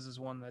Pat Perez is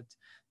one that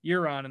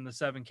you're on in the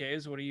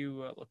 7Ks. What are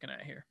you looking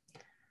at here?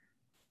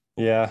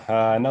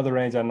 Yeah, another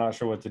range I'm not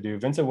sure what to do.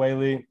 Vincent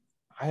Whaley,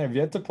 I have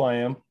yet to play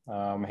him.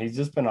 He's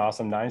just been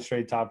awesome. 9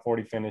 straight top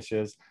 40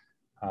 finishes.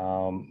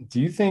 Do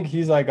you think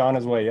he's like on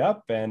his way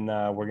up and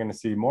we're going to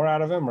see more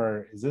out of him,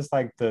 or is this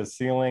like the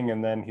ceiling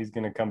and then he's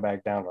going to come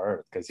back down to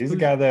earth? Because he's a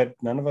guy that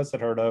none of us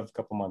had heard of a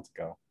couple months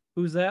ago.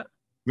 Who's that?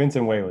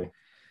 Vincent Whaley.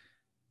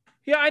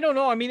 Yeah, I don't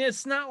know. I mean,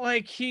 it's not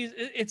like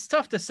it's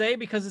tough to say,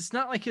 because it's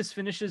not like his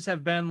finishes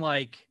have been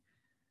like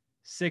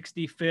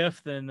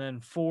 65th and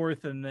then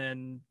 4th and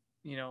then,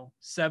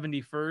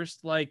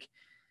 71st. Like,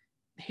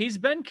 he's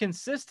been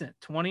consistent.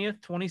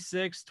 20th,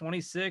 26th,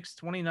 26th,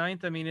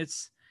 29th. I mean,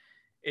 it's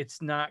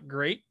not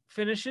great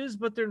finishes,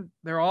 but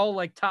they're all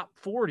like top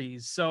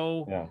 40s.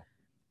 So,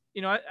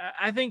 yeah.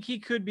 I think he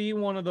could be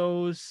one of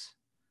those.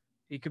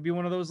 He could be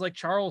one of those like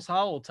Charles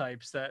Howell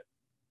types that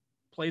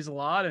plays a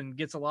lot and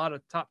gets a lot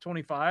of top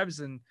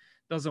 25s and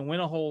doesn't win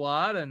a whole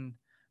lot. And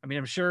I mean,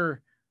 I'm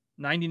sure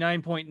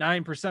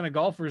 99.9% of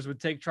golfers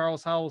would take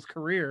Charles Howell's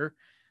career.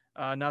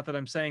 Not that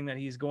I'm saying that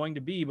he's going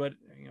to be, but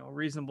a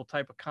reasonable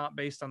type of comp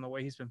based on the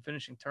way he's been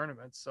finishing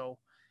tournaments. So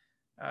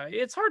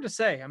it's hard to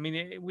say. I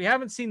mean, we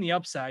haven't seen the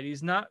upside.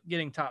 He's not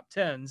getting top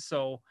 10s.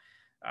 So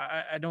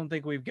I don't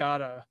think we've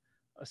got a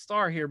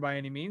star here by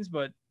any means,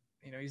 but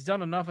he's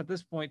done enough at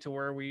this point to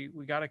where we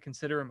got to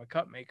consider him a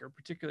cut maker,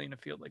 particularly in a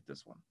field like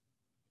this one.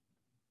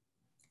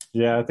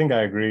 Yeah, I think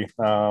I agree.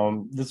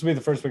 This will be the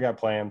first week I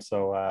play him,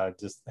 so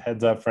just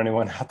heads up for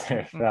anyone out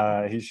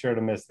there. He's sure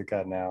to miss the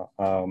cut now.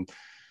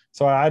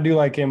 So I do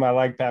like him. I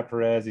like Pat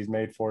Perez. He's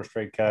made 4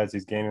 straight cuts.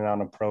 He's gaining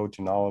on approach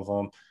in all of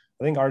them.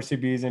 I think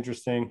RCB is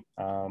interesting.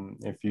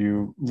 If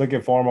you look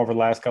at form over the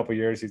last couple of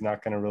years, he's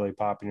not going to really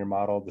pop in your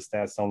model. The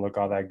stats don't look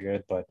all that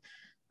good, but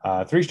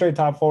 3 straight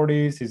top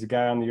 40s. He's a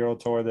guy on the Euro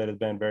Tour that has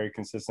been very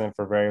consistent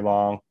for very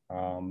long.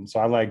 So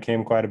I like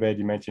him quite a bit.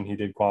 You mentioned he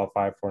did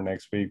qualify for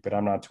next week, but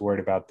I'm not too worried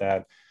about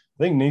that.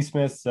 I think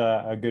Neesmith's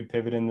a good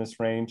pivot in this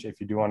range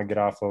if you do want to get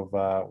off of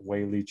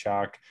Whaley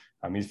chalk.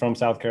 He's from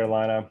South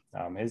Carolina.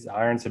 His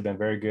irons have been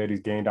very good.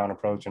 He's gained on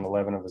approach in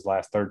 11 of his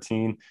last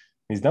 13.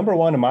 He's number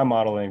 1 in my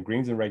model in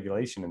greens and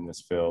regulation in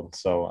this field.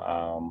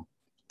 So,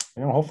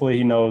 hopefully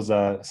he knows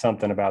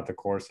something about the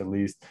course at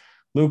least.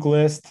 Luke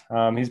List,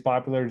 he's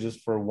popular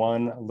just for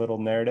one little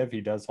narrative.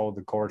 He does hold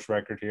the course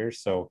record here,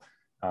 so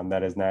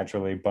that is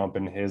naturally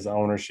bumping his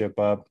ownership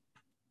up.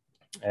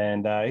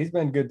 And he's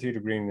been good to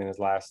green in his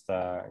last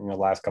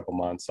couple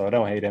months, so I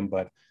don't hate him.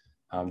 But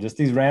just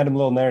these random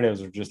little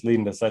narratives are just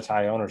leading to such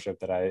high ownership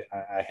that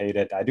I hate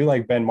it. I do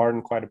like Ben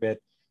Martin quite a bit.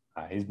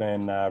 He's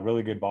been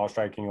really good ball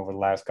striking over the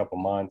last couple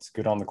months,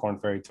 good on the Corn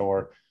Ferry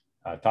Tour,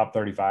 top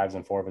 35s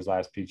in 4 of his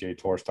last PGA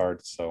Tour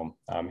starts. So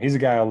he's a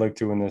guy I'll look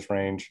to in this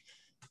range.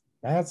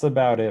 That's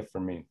about it for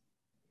me.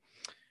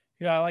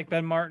 Yeah, I like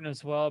Ben Martin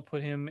as well. I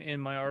put him in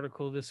my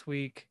article this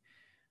week.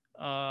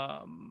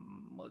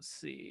 Let's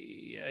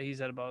see. Yeah, he's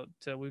at about,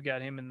 we've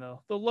got him in the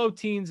low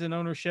teens in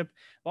ownership.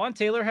 Vaughn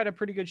Taylor had a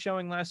pretty good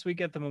showing last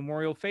week at the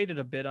Memorial, faded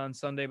a bit on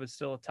Sunday, but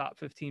still a top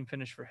 15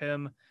 finish for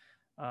him.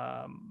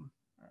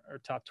 Or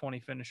top 20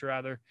 finish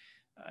rather.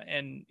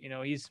 And,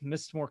 he's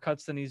missed more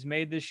cuts than he's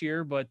made this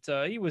year, but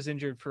he was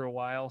injured for a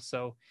while.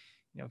 So,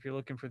 if you're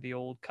looking for the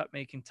old cut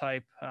making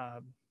type,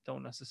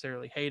 don't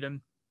necessarily hate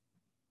him,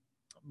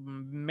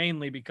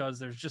 mainly because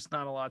there's just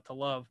not a lot to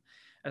love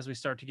as we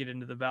start to get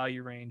into the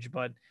value range.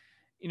 But,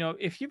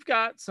 if you've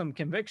got some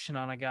conviction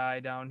on a guy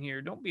down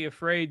here, don't be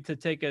afraid to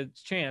take a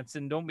chance,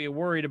 and don't be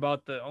worried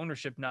about the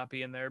ownership not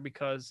being there,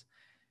 because,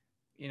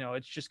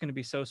 it's just going to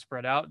be so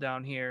spread out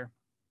down here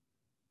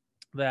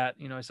that,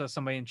 I saw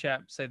somebody in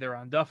chat say they're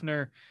on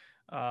Duffner.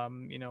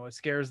 It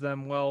scares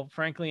them. Well,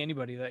 frankly,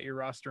 anybody that you're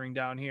rostering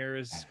down here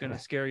is going to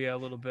scare you a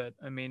little bit.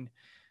 I mean,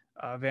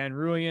 Van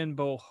Ruyen,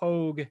 Bo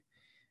Hogue.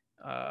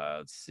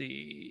 Let's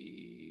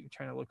see. I'm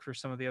trying to look for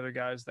some of the other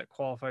guys that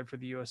qualified for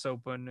the U.S.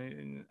 Open.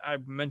 And I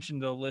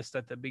mentioned the list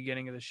at the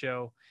beginning of the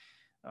show.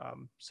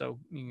 So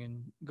you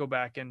can go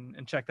back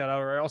and check that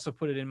out. Or I also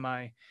put it in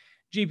my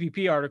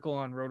GPP article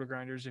on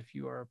RotoGrinders. If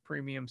you are a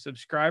premium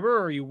subscriber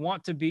or you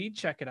want to be,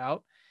 check it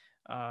out.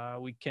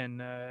 We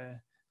can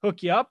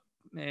hook you up,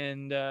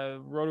 and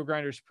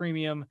RotoGrinders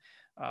Premium.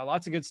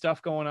 Lots of good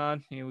stuff going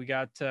on. We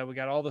got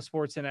all the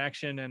sports in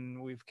action,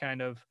 and we've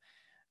kind of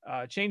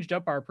changed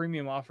up our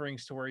premium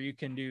offerings to where you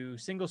can do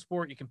single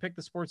sport. You can pick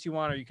the sports you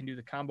want, or you can do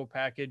the combo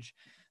package.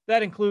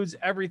 That includes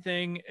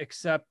everything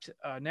except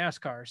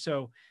NASCAR.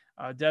 So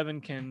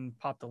Devin can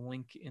pop the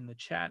link in the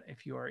chat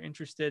if you are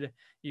interested.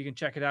 You can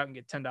check it out and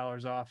get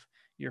 $10 off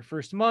your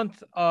first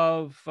month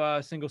of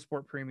single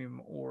sport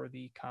premium or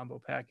the combo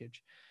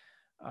package.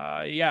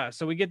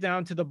 So we get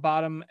down to the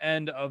bottom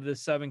end of the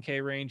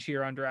 7K range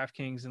here on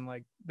DraftKings, and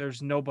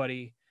there's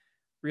nobody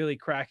really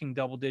cracking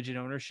double-digit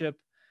ownership.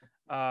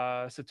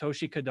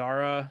 Satoshi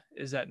Kodara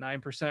is at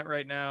 9%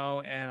 right now,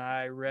 and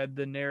I read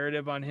the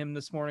narrative on him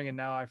this morning, and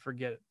now I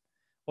forget it.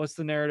 What's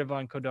the narrative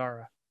on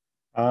Kodara?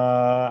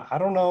 I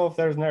don't know if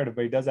there's narrative,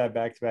 but he does have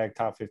back-to-back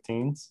top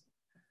 15s.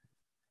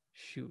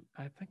 Shoot,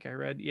 I think I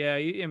read. Yeah,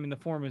 I mean, the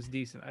form is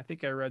decent. I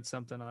think I read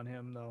something on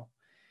him, though,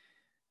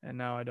 and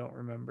now I don't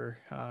remember.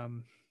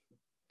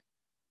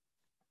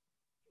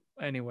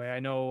 Anyway, I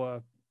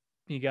know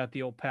he got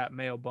the old Pat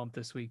Mayo bump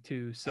this week,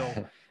 too. So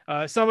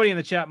somebody in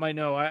the chat might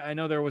know. I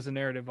know there was a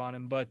narrative on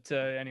him, but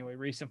anyway,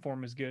 recent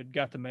form is good.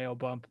 Got the Mayo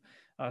bump.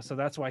 So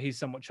that's why he's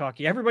somewhat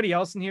chalky. Everybody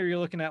else in here, you're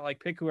looking at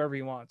pick whoever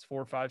he wants,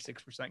 4, 5,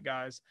 6%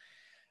 guys.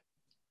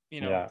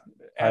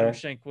 Adam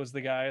Schenk was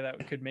the guy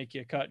that could make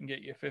you a cut and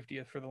get you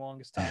 50th for the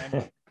longest time.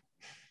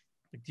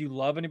 Do you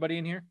love anybody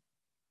in here?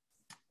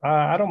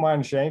 I don't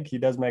mind Schenk. He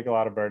does make a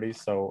lot of birdies.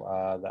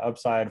 So the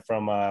upside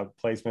from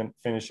placement,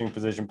 finishing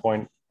position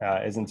point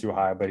isn't too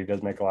high, but he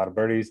does make a lot of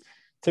birdies.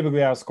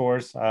 Typically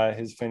outscores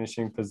his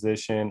finishing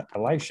position. I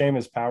like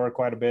Seamus Power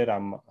quite a bit.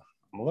 I'm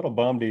a little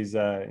bummed he's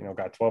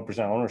got 12%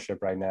 ownership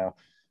right now.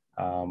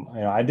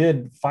 I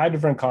did 5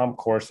 different comp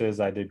courses.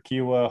 I did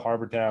Kiowa,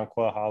 Harbortown,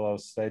 Quail Hollow,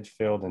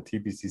 Sedgefield, and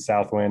TPC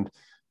Southwind.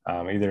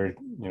 Either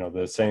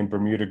the same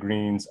Bermuda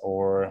Greens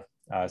or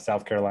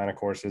South Carolina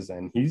courses,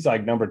 and he's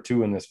number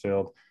 2 in this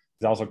field.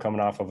 He's also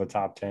coming off of a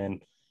top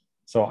 10,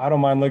 so I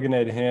don't mind looking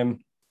at him.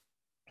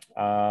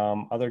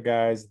 Other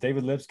guys,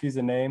 David Lipsky's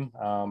a name.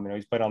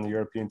 He's played on the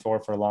European Tour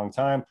for a long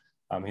time.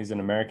 He's an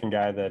American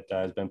guy that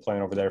has been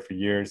playing over there for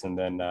years, and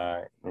then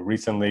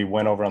recently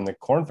went over on the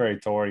Corn Ferry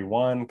Tour. He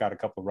won, got a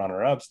couple of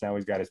runner-ups. Now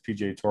he's got his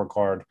PGA Tour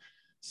card.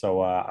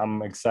 So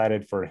I'm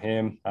excited for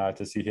him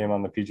to see him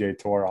on the PGA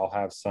Tour. I'll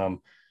have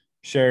some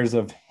shares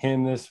of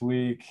him this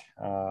week.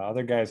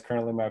 Other guys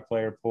currently in my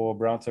player pool,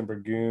 Bronson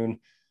Burgoon.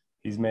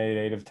 He's made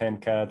 8 of 10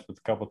 cuts with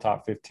a couple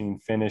top 15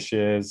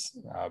 finishes.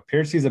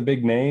 Piercy's a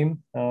big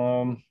name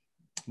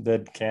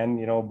that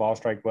can, ball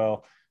strike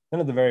well. Then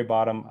at the very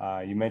bottom,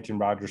 you mentioned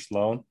Roger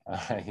Sloan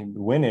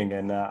winning,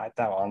 and that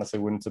honestly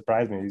wouldn't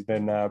surprise me. He's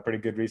been pretty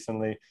good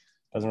recently.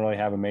 Doesn't really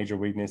have a major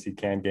weakness. He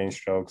can gain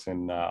strokes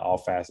in all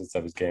facets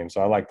of his game.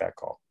 So I like that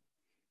call.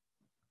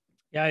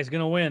 Yeah, he's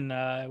going to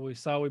win. We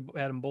saw we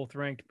had them both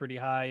ranked pretty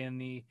high in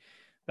the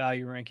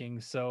value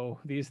rankings. So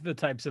these are the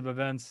types of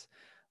events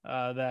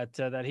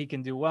that he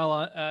can do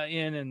well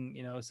in.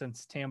 And,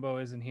 since Tambo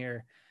isn't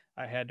here,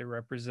 I had to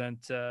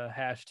represent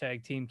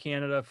hashtag Team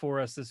Canada for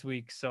us this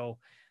week. So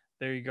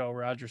there you go,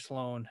 Roger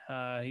Sloan.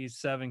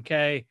 He's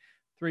 7K,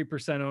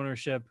 3%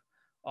 ownership,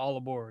 all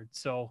aboard.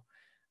 So,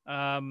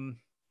 all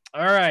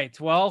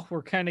right. Well,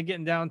 we're kind of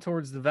getting down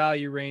towards the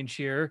value range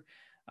here.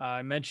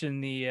 I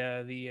mentioned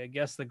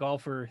the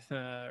golfer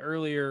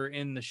earlier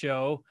in the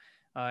show,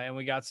 and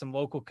we got some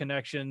local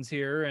connections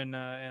here and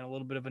a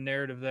little bit of a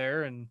narrative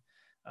there. And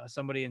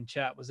somebody in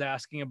chat was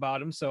asking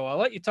about him. So I'll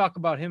let you talk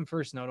about him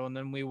first, Noto, and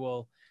then we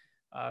will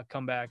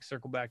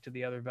circle back to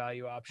the other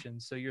value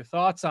options. So your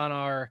thoughts on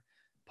our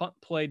punt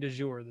play du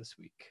jour this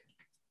week?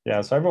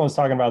 Yeah, so everyone's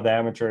talking about the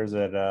amateurs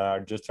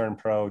that just turned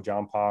pro,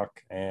 John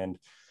Pock and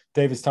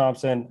Davis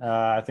Thompson.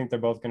 I think they're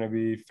both going to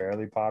be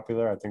fairly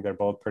popular. I think they're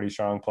both pretty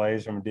strong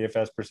plays from a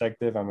DFS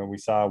perspective. I mean, we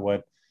saw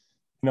what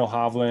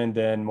Hovland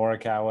and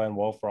Morikawa and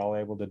Wolf were all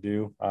able to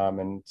do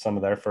in some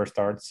of their first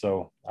starts.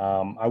 So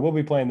I will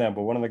be playing them.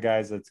 But one of the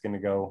guys that's going to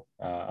go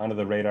under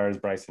the radar is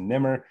Bryson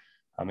Nimmer.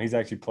 He's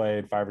actually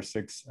played 5 or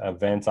 6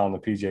 events on the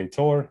PGA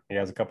Tour. He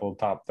has a couple of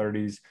top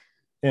 30s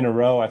in a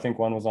row. I think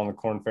one was on the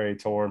Korn Ferry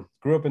Tour.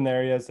 Grew up in the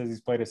area, says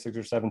he's played it 6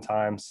 or 7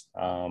 times.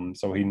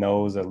 So he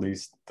knows at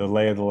least the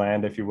lay of the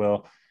land, if you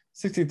will.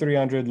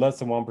 6,300, less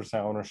than 1%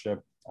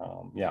 ownership.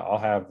 I'll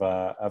have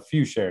a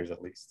few shares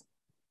at least.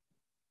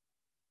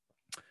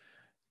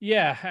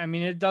 Yeah, I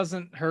mean, it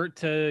doesn't hurt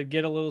to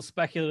get a little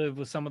speculative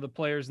with some of the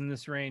players in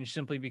this range,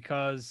 simply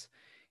because,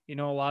 a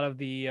lot of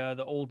the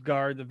old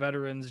guard, the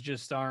veterans,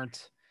 just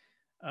aren't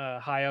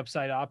high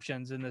upside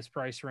options in this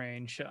price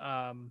range.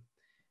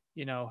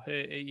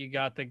 You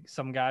got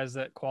some guys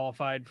that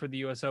qualified for the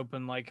U.S.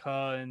 Open like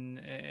and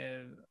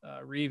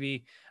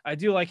Reeve. I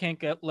do like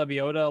Hank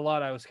Lebioda a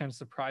lot. I was kind of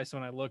surprised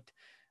when I looked.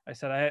 I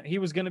said he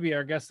was going to be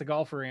our Guess the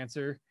Golfer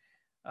answer.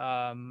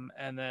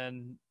 And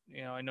then,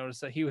 I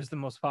noticed that he was the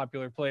most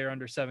popular player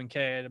under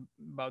 7K at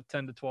about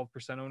 10 to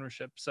 12%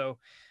 ownership. So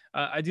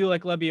I do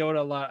like Lebioda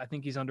a lot. I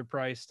think he's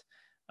underpriced,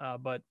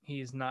 but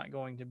he's not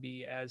going to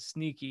be as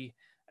sneaky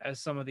as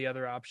some of the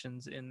other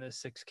options in the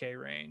 6K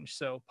range.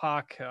 So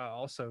Pac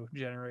also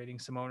generating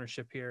some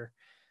ownership here.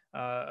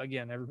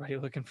 Again, everybody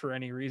looking for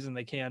any reason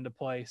they can to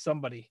play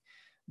somebody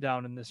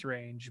down in this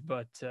range.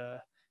 But,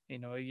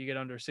 you get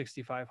under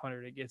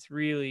 6,500, it gets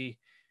really,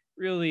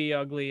 really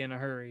ugly in a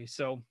hurry.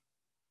 So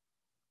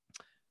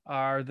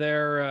are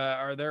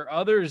there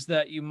others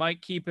that you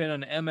might keep in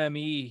an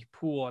MME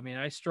pool? I mean,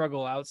 I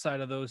struggle outside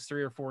of those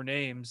 3 or 4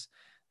 names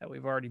that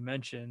we've already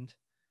mentioned.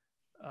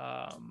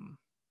 A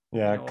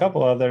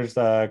couple others.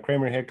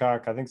 Kramer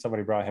Hickok, I think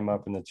somebody brought him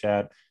up in the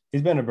chat.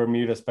 He's been a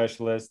Bermuda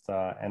specialist,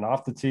 and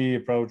off the tee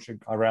approach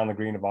around the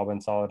green have all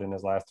been solid in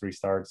his last 3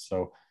 starts.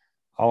 So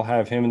I'll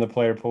have him in the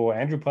player pool.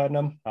 Andrew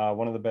Putnam,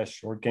 one of the best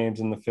short games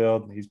in the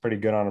field. He's pretty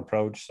good on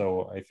approach.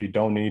 So if you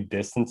don't need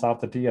distance off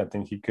the tee, I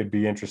think he could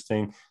be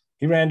interesting.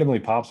 He randomly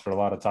pops for a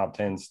lot of top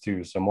 10s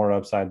too. So more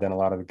upside than a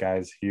lot of the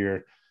guys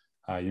here.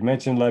 You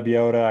mentioned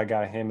Lebioda. I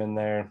got him in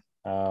there.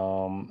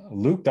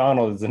 Luke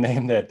Donald is the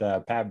name that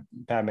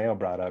Pat Mayo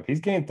brought up.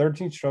 He's gained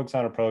 13 strokes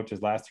on approach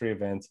his last 3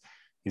 events.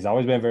 He's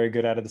always been very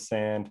good out of the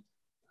sand.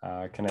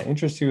 Can I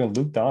interest you in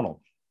Luke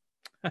Donald?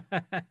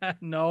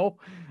 No.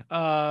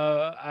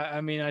 I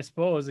mean, I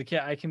suppose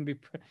I can be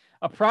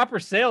a proper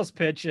sales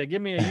pitch.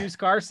 Give me a used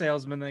car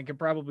salesman that can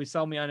probably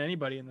sell me on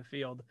anybody in the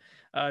field.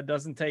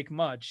 Doesn't take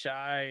much.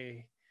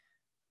 I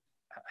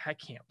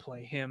can't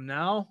play him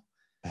now.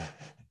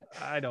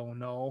 I don't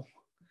know.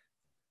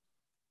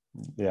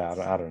 Yeah,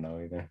 I don't know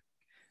either.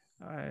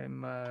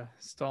 I'm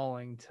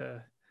stalling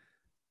to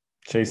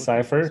Chase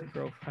Cipher.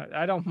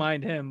 I don't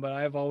mind him, but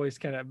I've always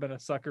kind of been a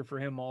sucker for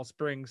him all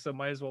spring, so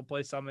might as well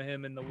play some of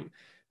him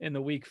in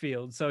the weak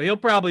field. So he'll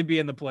probably be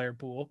in the player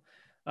pool,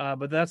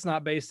 but that's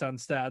not based on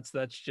stats.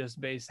 That's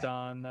just based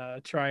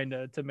on trying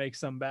to make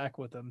some back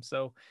with him.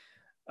 So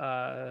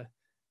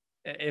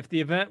if the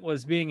event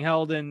was being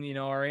held in,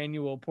 our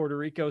annual Puerto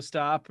Rico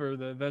stop or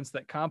the events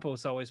that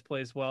Campos always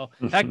plays well,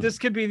 heck, this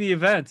could be the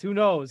event. Who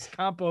knows?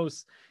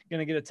 Campos going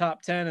to get a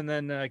top 10 and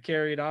then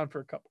carry it on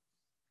for a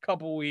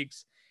couple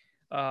weeks.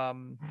 I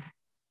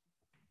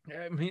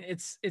mean,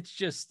 it's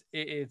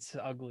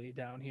ugly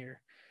down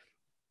here.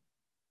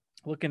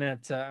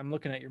 I'm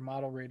looking at your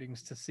model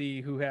ratings to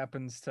see who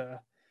happens to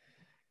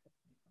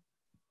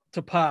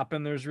pop,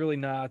 and there's really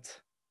not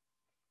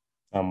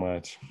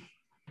much.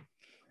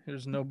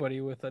 There's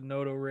nobody with a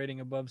Noto rating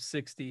above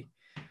 60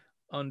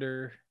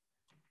 under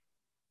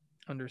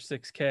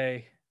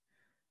 6K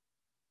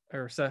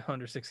or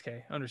under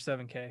 6K, under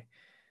 7K.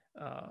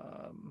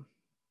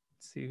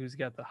 Let's see who's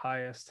got the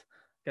highest.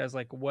 Guys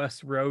like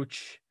Wes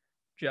Roach,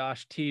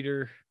 Josh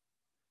Teeter,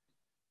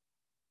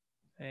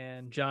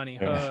 and Johnny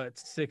Huh at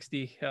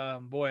 60.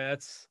 Boy,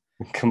 that's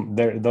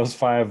those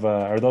 5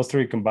 or those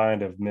 3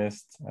 combined have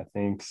missed, I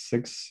think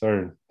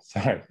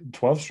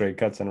 12 straight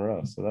cuts in a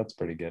row. So that's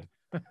pretty good.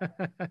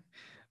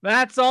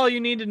 That's all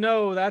you need to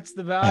know. That's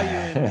the value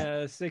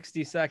in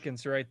 60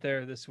 seconds right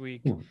there this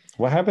week.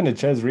 What happened to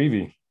Ches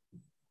Reeve?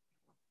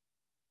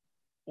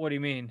 What do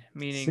you mean?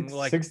 Meaning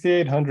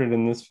 6,800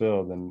 in this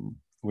field, and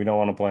we don't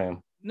want to play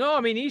him. No,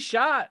 I mean, he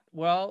shot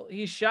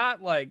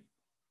like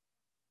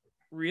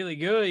really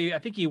good. I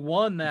think he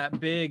won that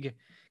big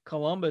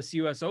Columbus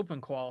US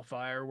Open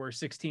qualifier where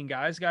 16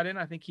 guys got in.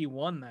 I think he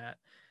won that.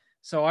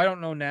 So I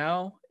don't know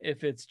now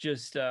if it's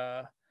just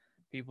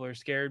people are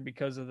scared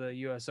because of the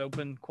US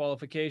Open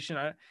qualification.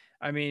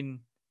 I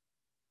mean,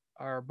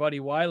 our buddy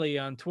Wiley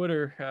on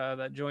Twitter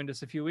that joined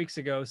us a few weeks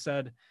ago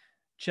said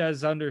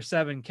Ches under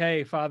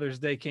 7K, Father's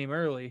Day came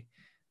early.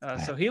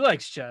 So he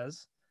likes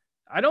Ches.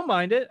 I don't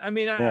mind it. I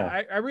mean,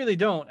 Yeah. I really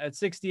don't. At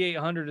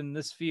 6,800 in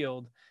this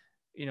field,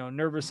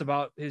 nervous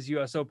about his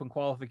U.S. Open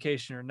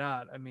qualification or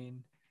not. I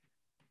mean,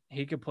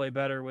 he could play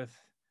better with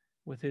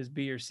his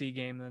B or C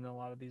game than a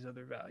lot of these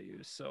other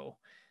values. So,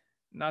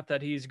 not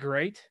that he's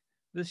great.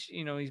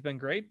 He's been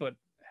great, but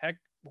heck,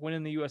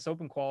 winning the U.S.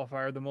 Open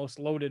qualifier, the most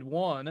loaded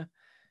one,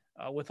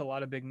 with a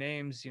lot of big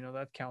names,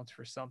 that counts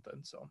for something.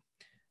 So,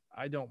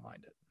 I don't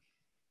mind it.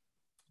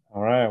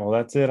 All right. Well,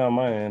 that's it on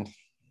my end.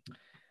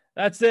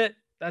 That's it.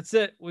 That's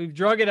it. We've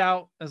drug it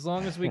out as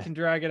long as we can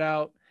drag it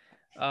out,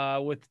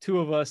 with two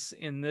of us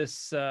in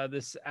this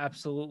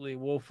absolutely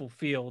woeful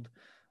field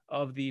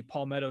of the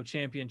Palmetto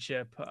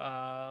Championship.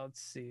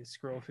 Let's see.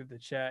 Scroll through the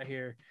chat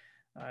here.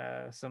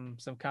 Some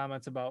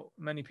comments about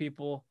many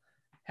people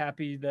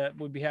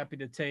would be happy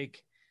to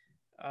take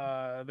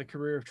the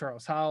career of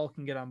Charles Howell.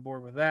 Can get on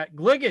board with that.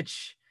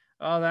 Gligich.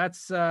 Oh,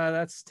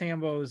 that's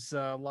Tambo's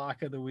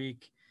lock of the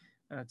week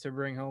to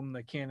bring home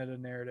the Canada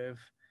narrative.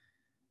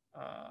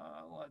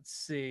 Let's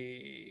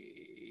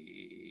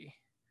see.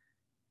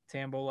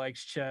 Tambo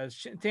likes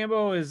Ches.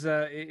 Tambo is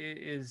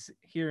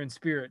here in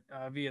spirit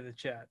via the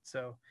chat.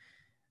 So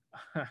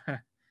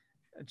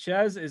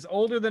Ches is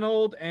older than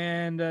old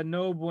and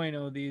no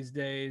bueno these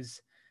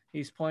days.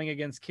 He's playing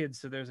against kids,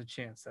 so there's a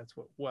chance. That's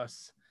what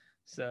Wes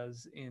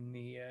says in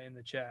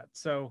the chat.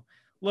 So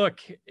look,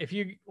 if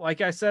you,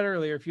 like I said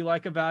earlier, if you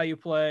like a value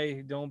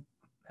play, don't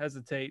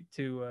hesitate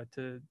to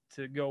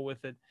go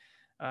with it.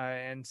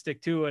 And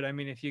stick to it. I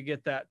mean, if you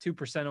get that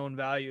 2% owned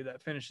value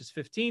that finishes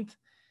 15th,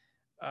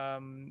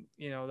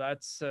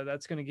 that's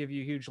going to give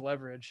you huge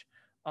leverage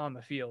on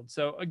the field.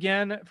 So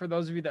again, for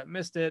those of you that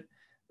missed it,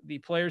 the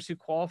players who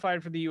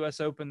qualified for the U.S.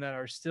 Open that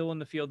are still in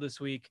the field this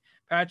week: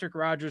 Patrick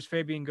Rogers,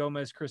 Fabian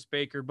Gomez, Chris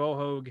Baker, Bo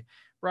Hogue,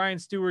 Brian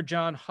Stewart,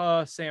 John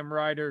Huh, Sam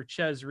Ryder,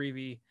 Ches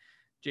Reavie,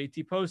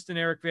 JT Poston,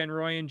 Eric Van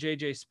Rooyen,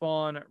 JJ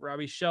Spawn,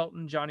 Robbie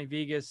Shelton, Johnny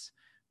Vegas,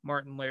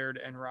 Martin Laird,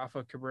 and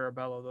Rafa Cabrera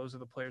Bello. Those are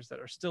the players that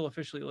are still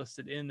officially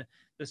listed in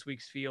this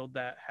week's field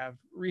that have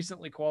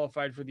recently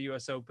qualified for the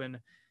U.S. Open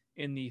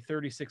in the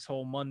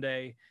 36-hole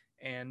Monday,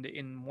 and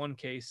in one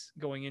case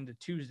going into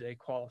Tuesday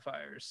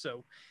qualifiers.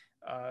 So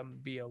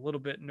be a little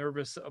bit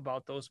nervous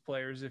about those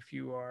players if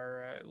you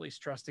are at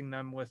least trusting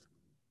them with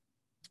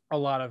a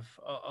lot of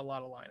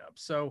lineups.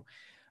 So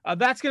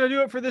that's going to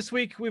do it for this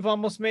week. We've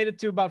almost made it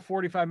to about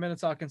 45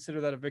 minutes. I'll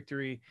consider that a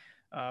victory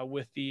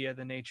with the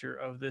nature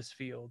of this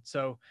field.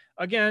 So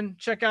again,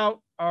 check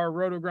out our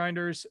Roto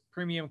Grinders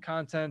premium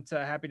content.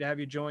 Happy to have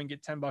you join.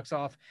 Get $10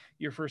 off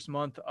your first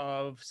month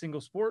of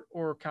single sport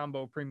or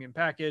combo premium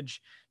package.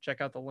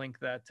 Check out the link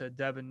that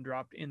Devin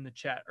dropped in the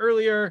chat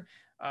earlier.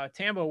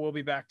 Tambo will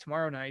be back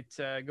tomorrow night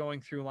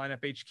going through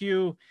lineup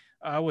HQ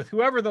with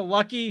whoever the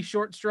lucky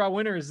short straw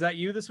winner is. That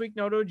you this week,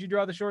 Noto? Did you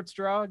draw the short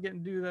straw? Get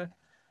and do the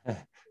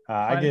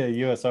I get a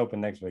U.S.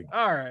 Open next week.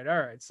 All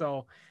right.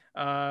 So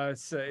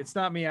it's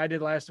not me. I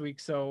did last week,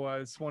 so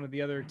it's one of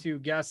the other two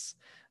guests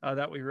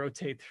that we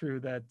rotate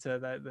through that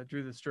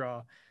drew the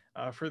straw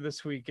for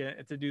this week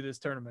to do this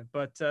tournament.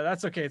 But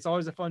that's okay. It's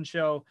always a fun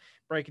show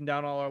breaking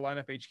down all our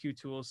lineup HQ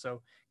tools.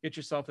 So get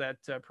yourself that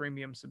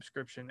premium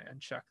subscription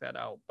and check that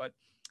out. But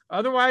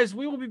otherwise,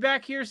 we will be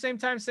back here same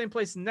time, same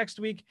place next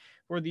week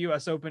for the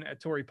U.S. Open at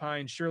Torrey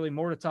Pines. Surely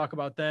more to talk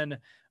about then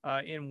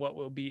in what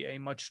will be a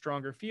much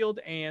stronger field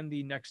and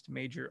the next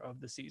major of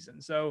the season.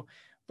 So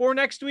until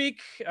next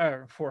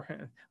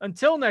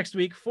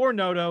week, for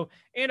Noto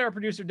and our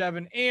producer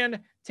Devin and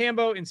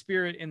Tambo in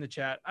spirit in the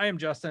chat, I am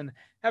Justin.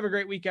 Have a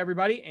great week,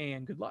 everybody,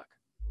 and good luck.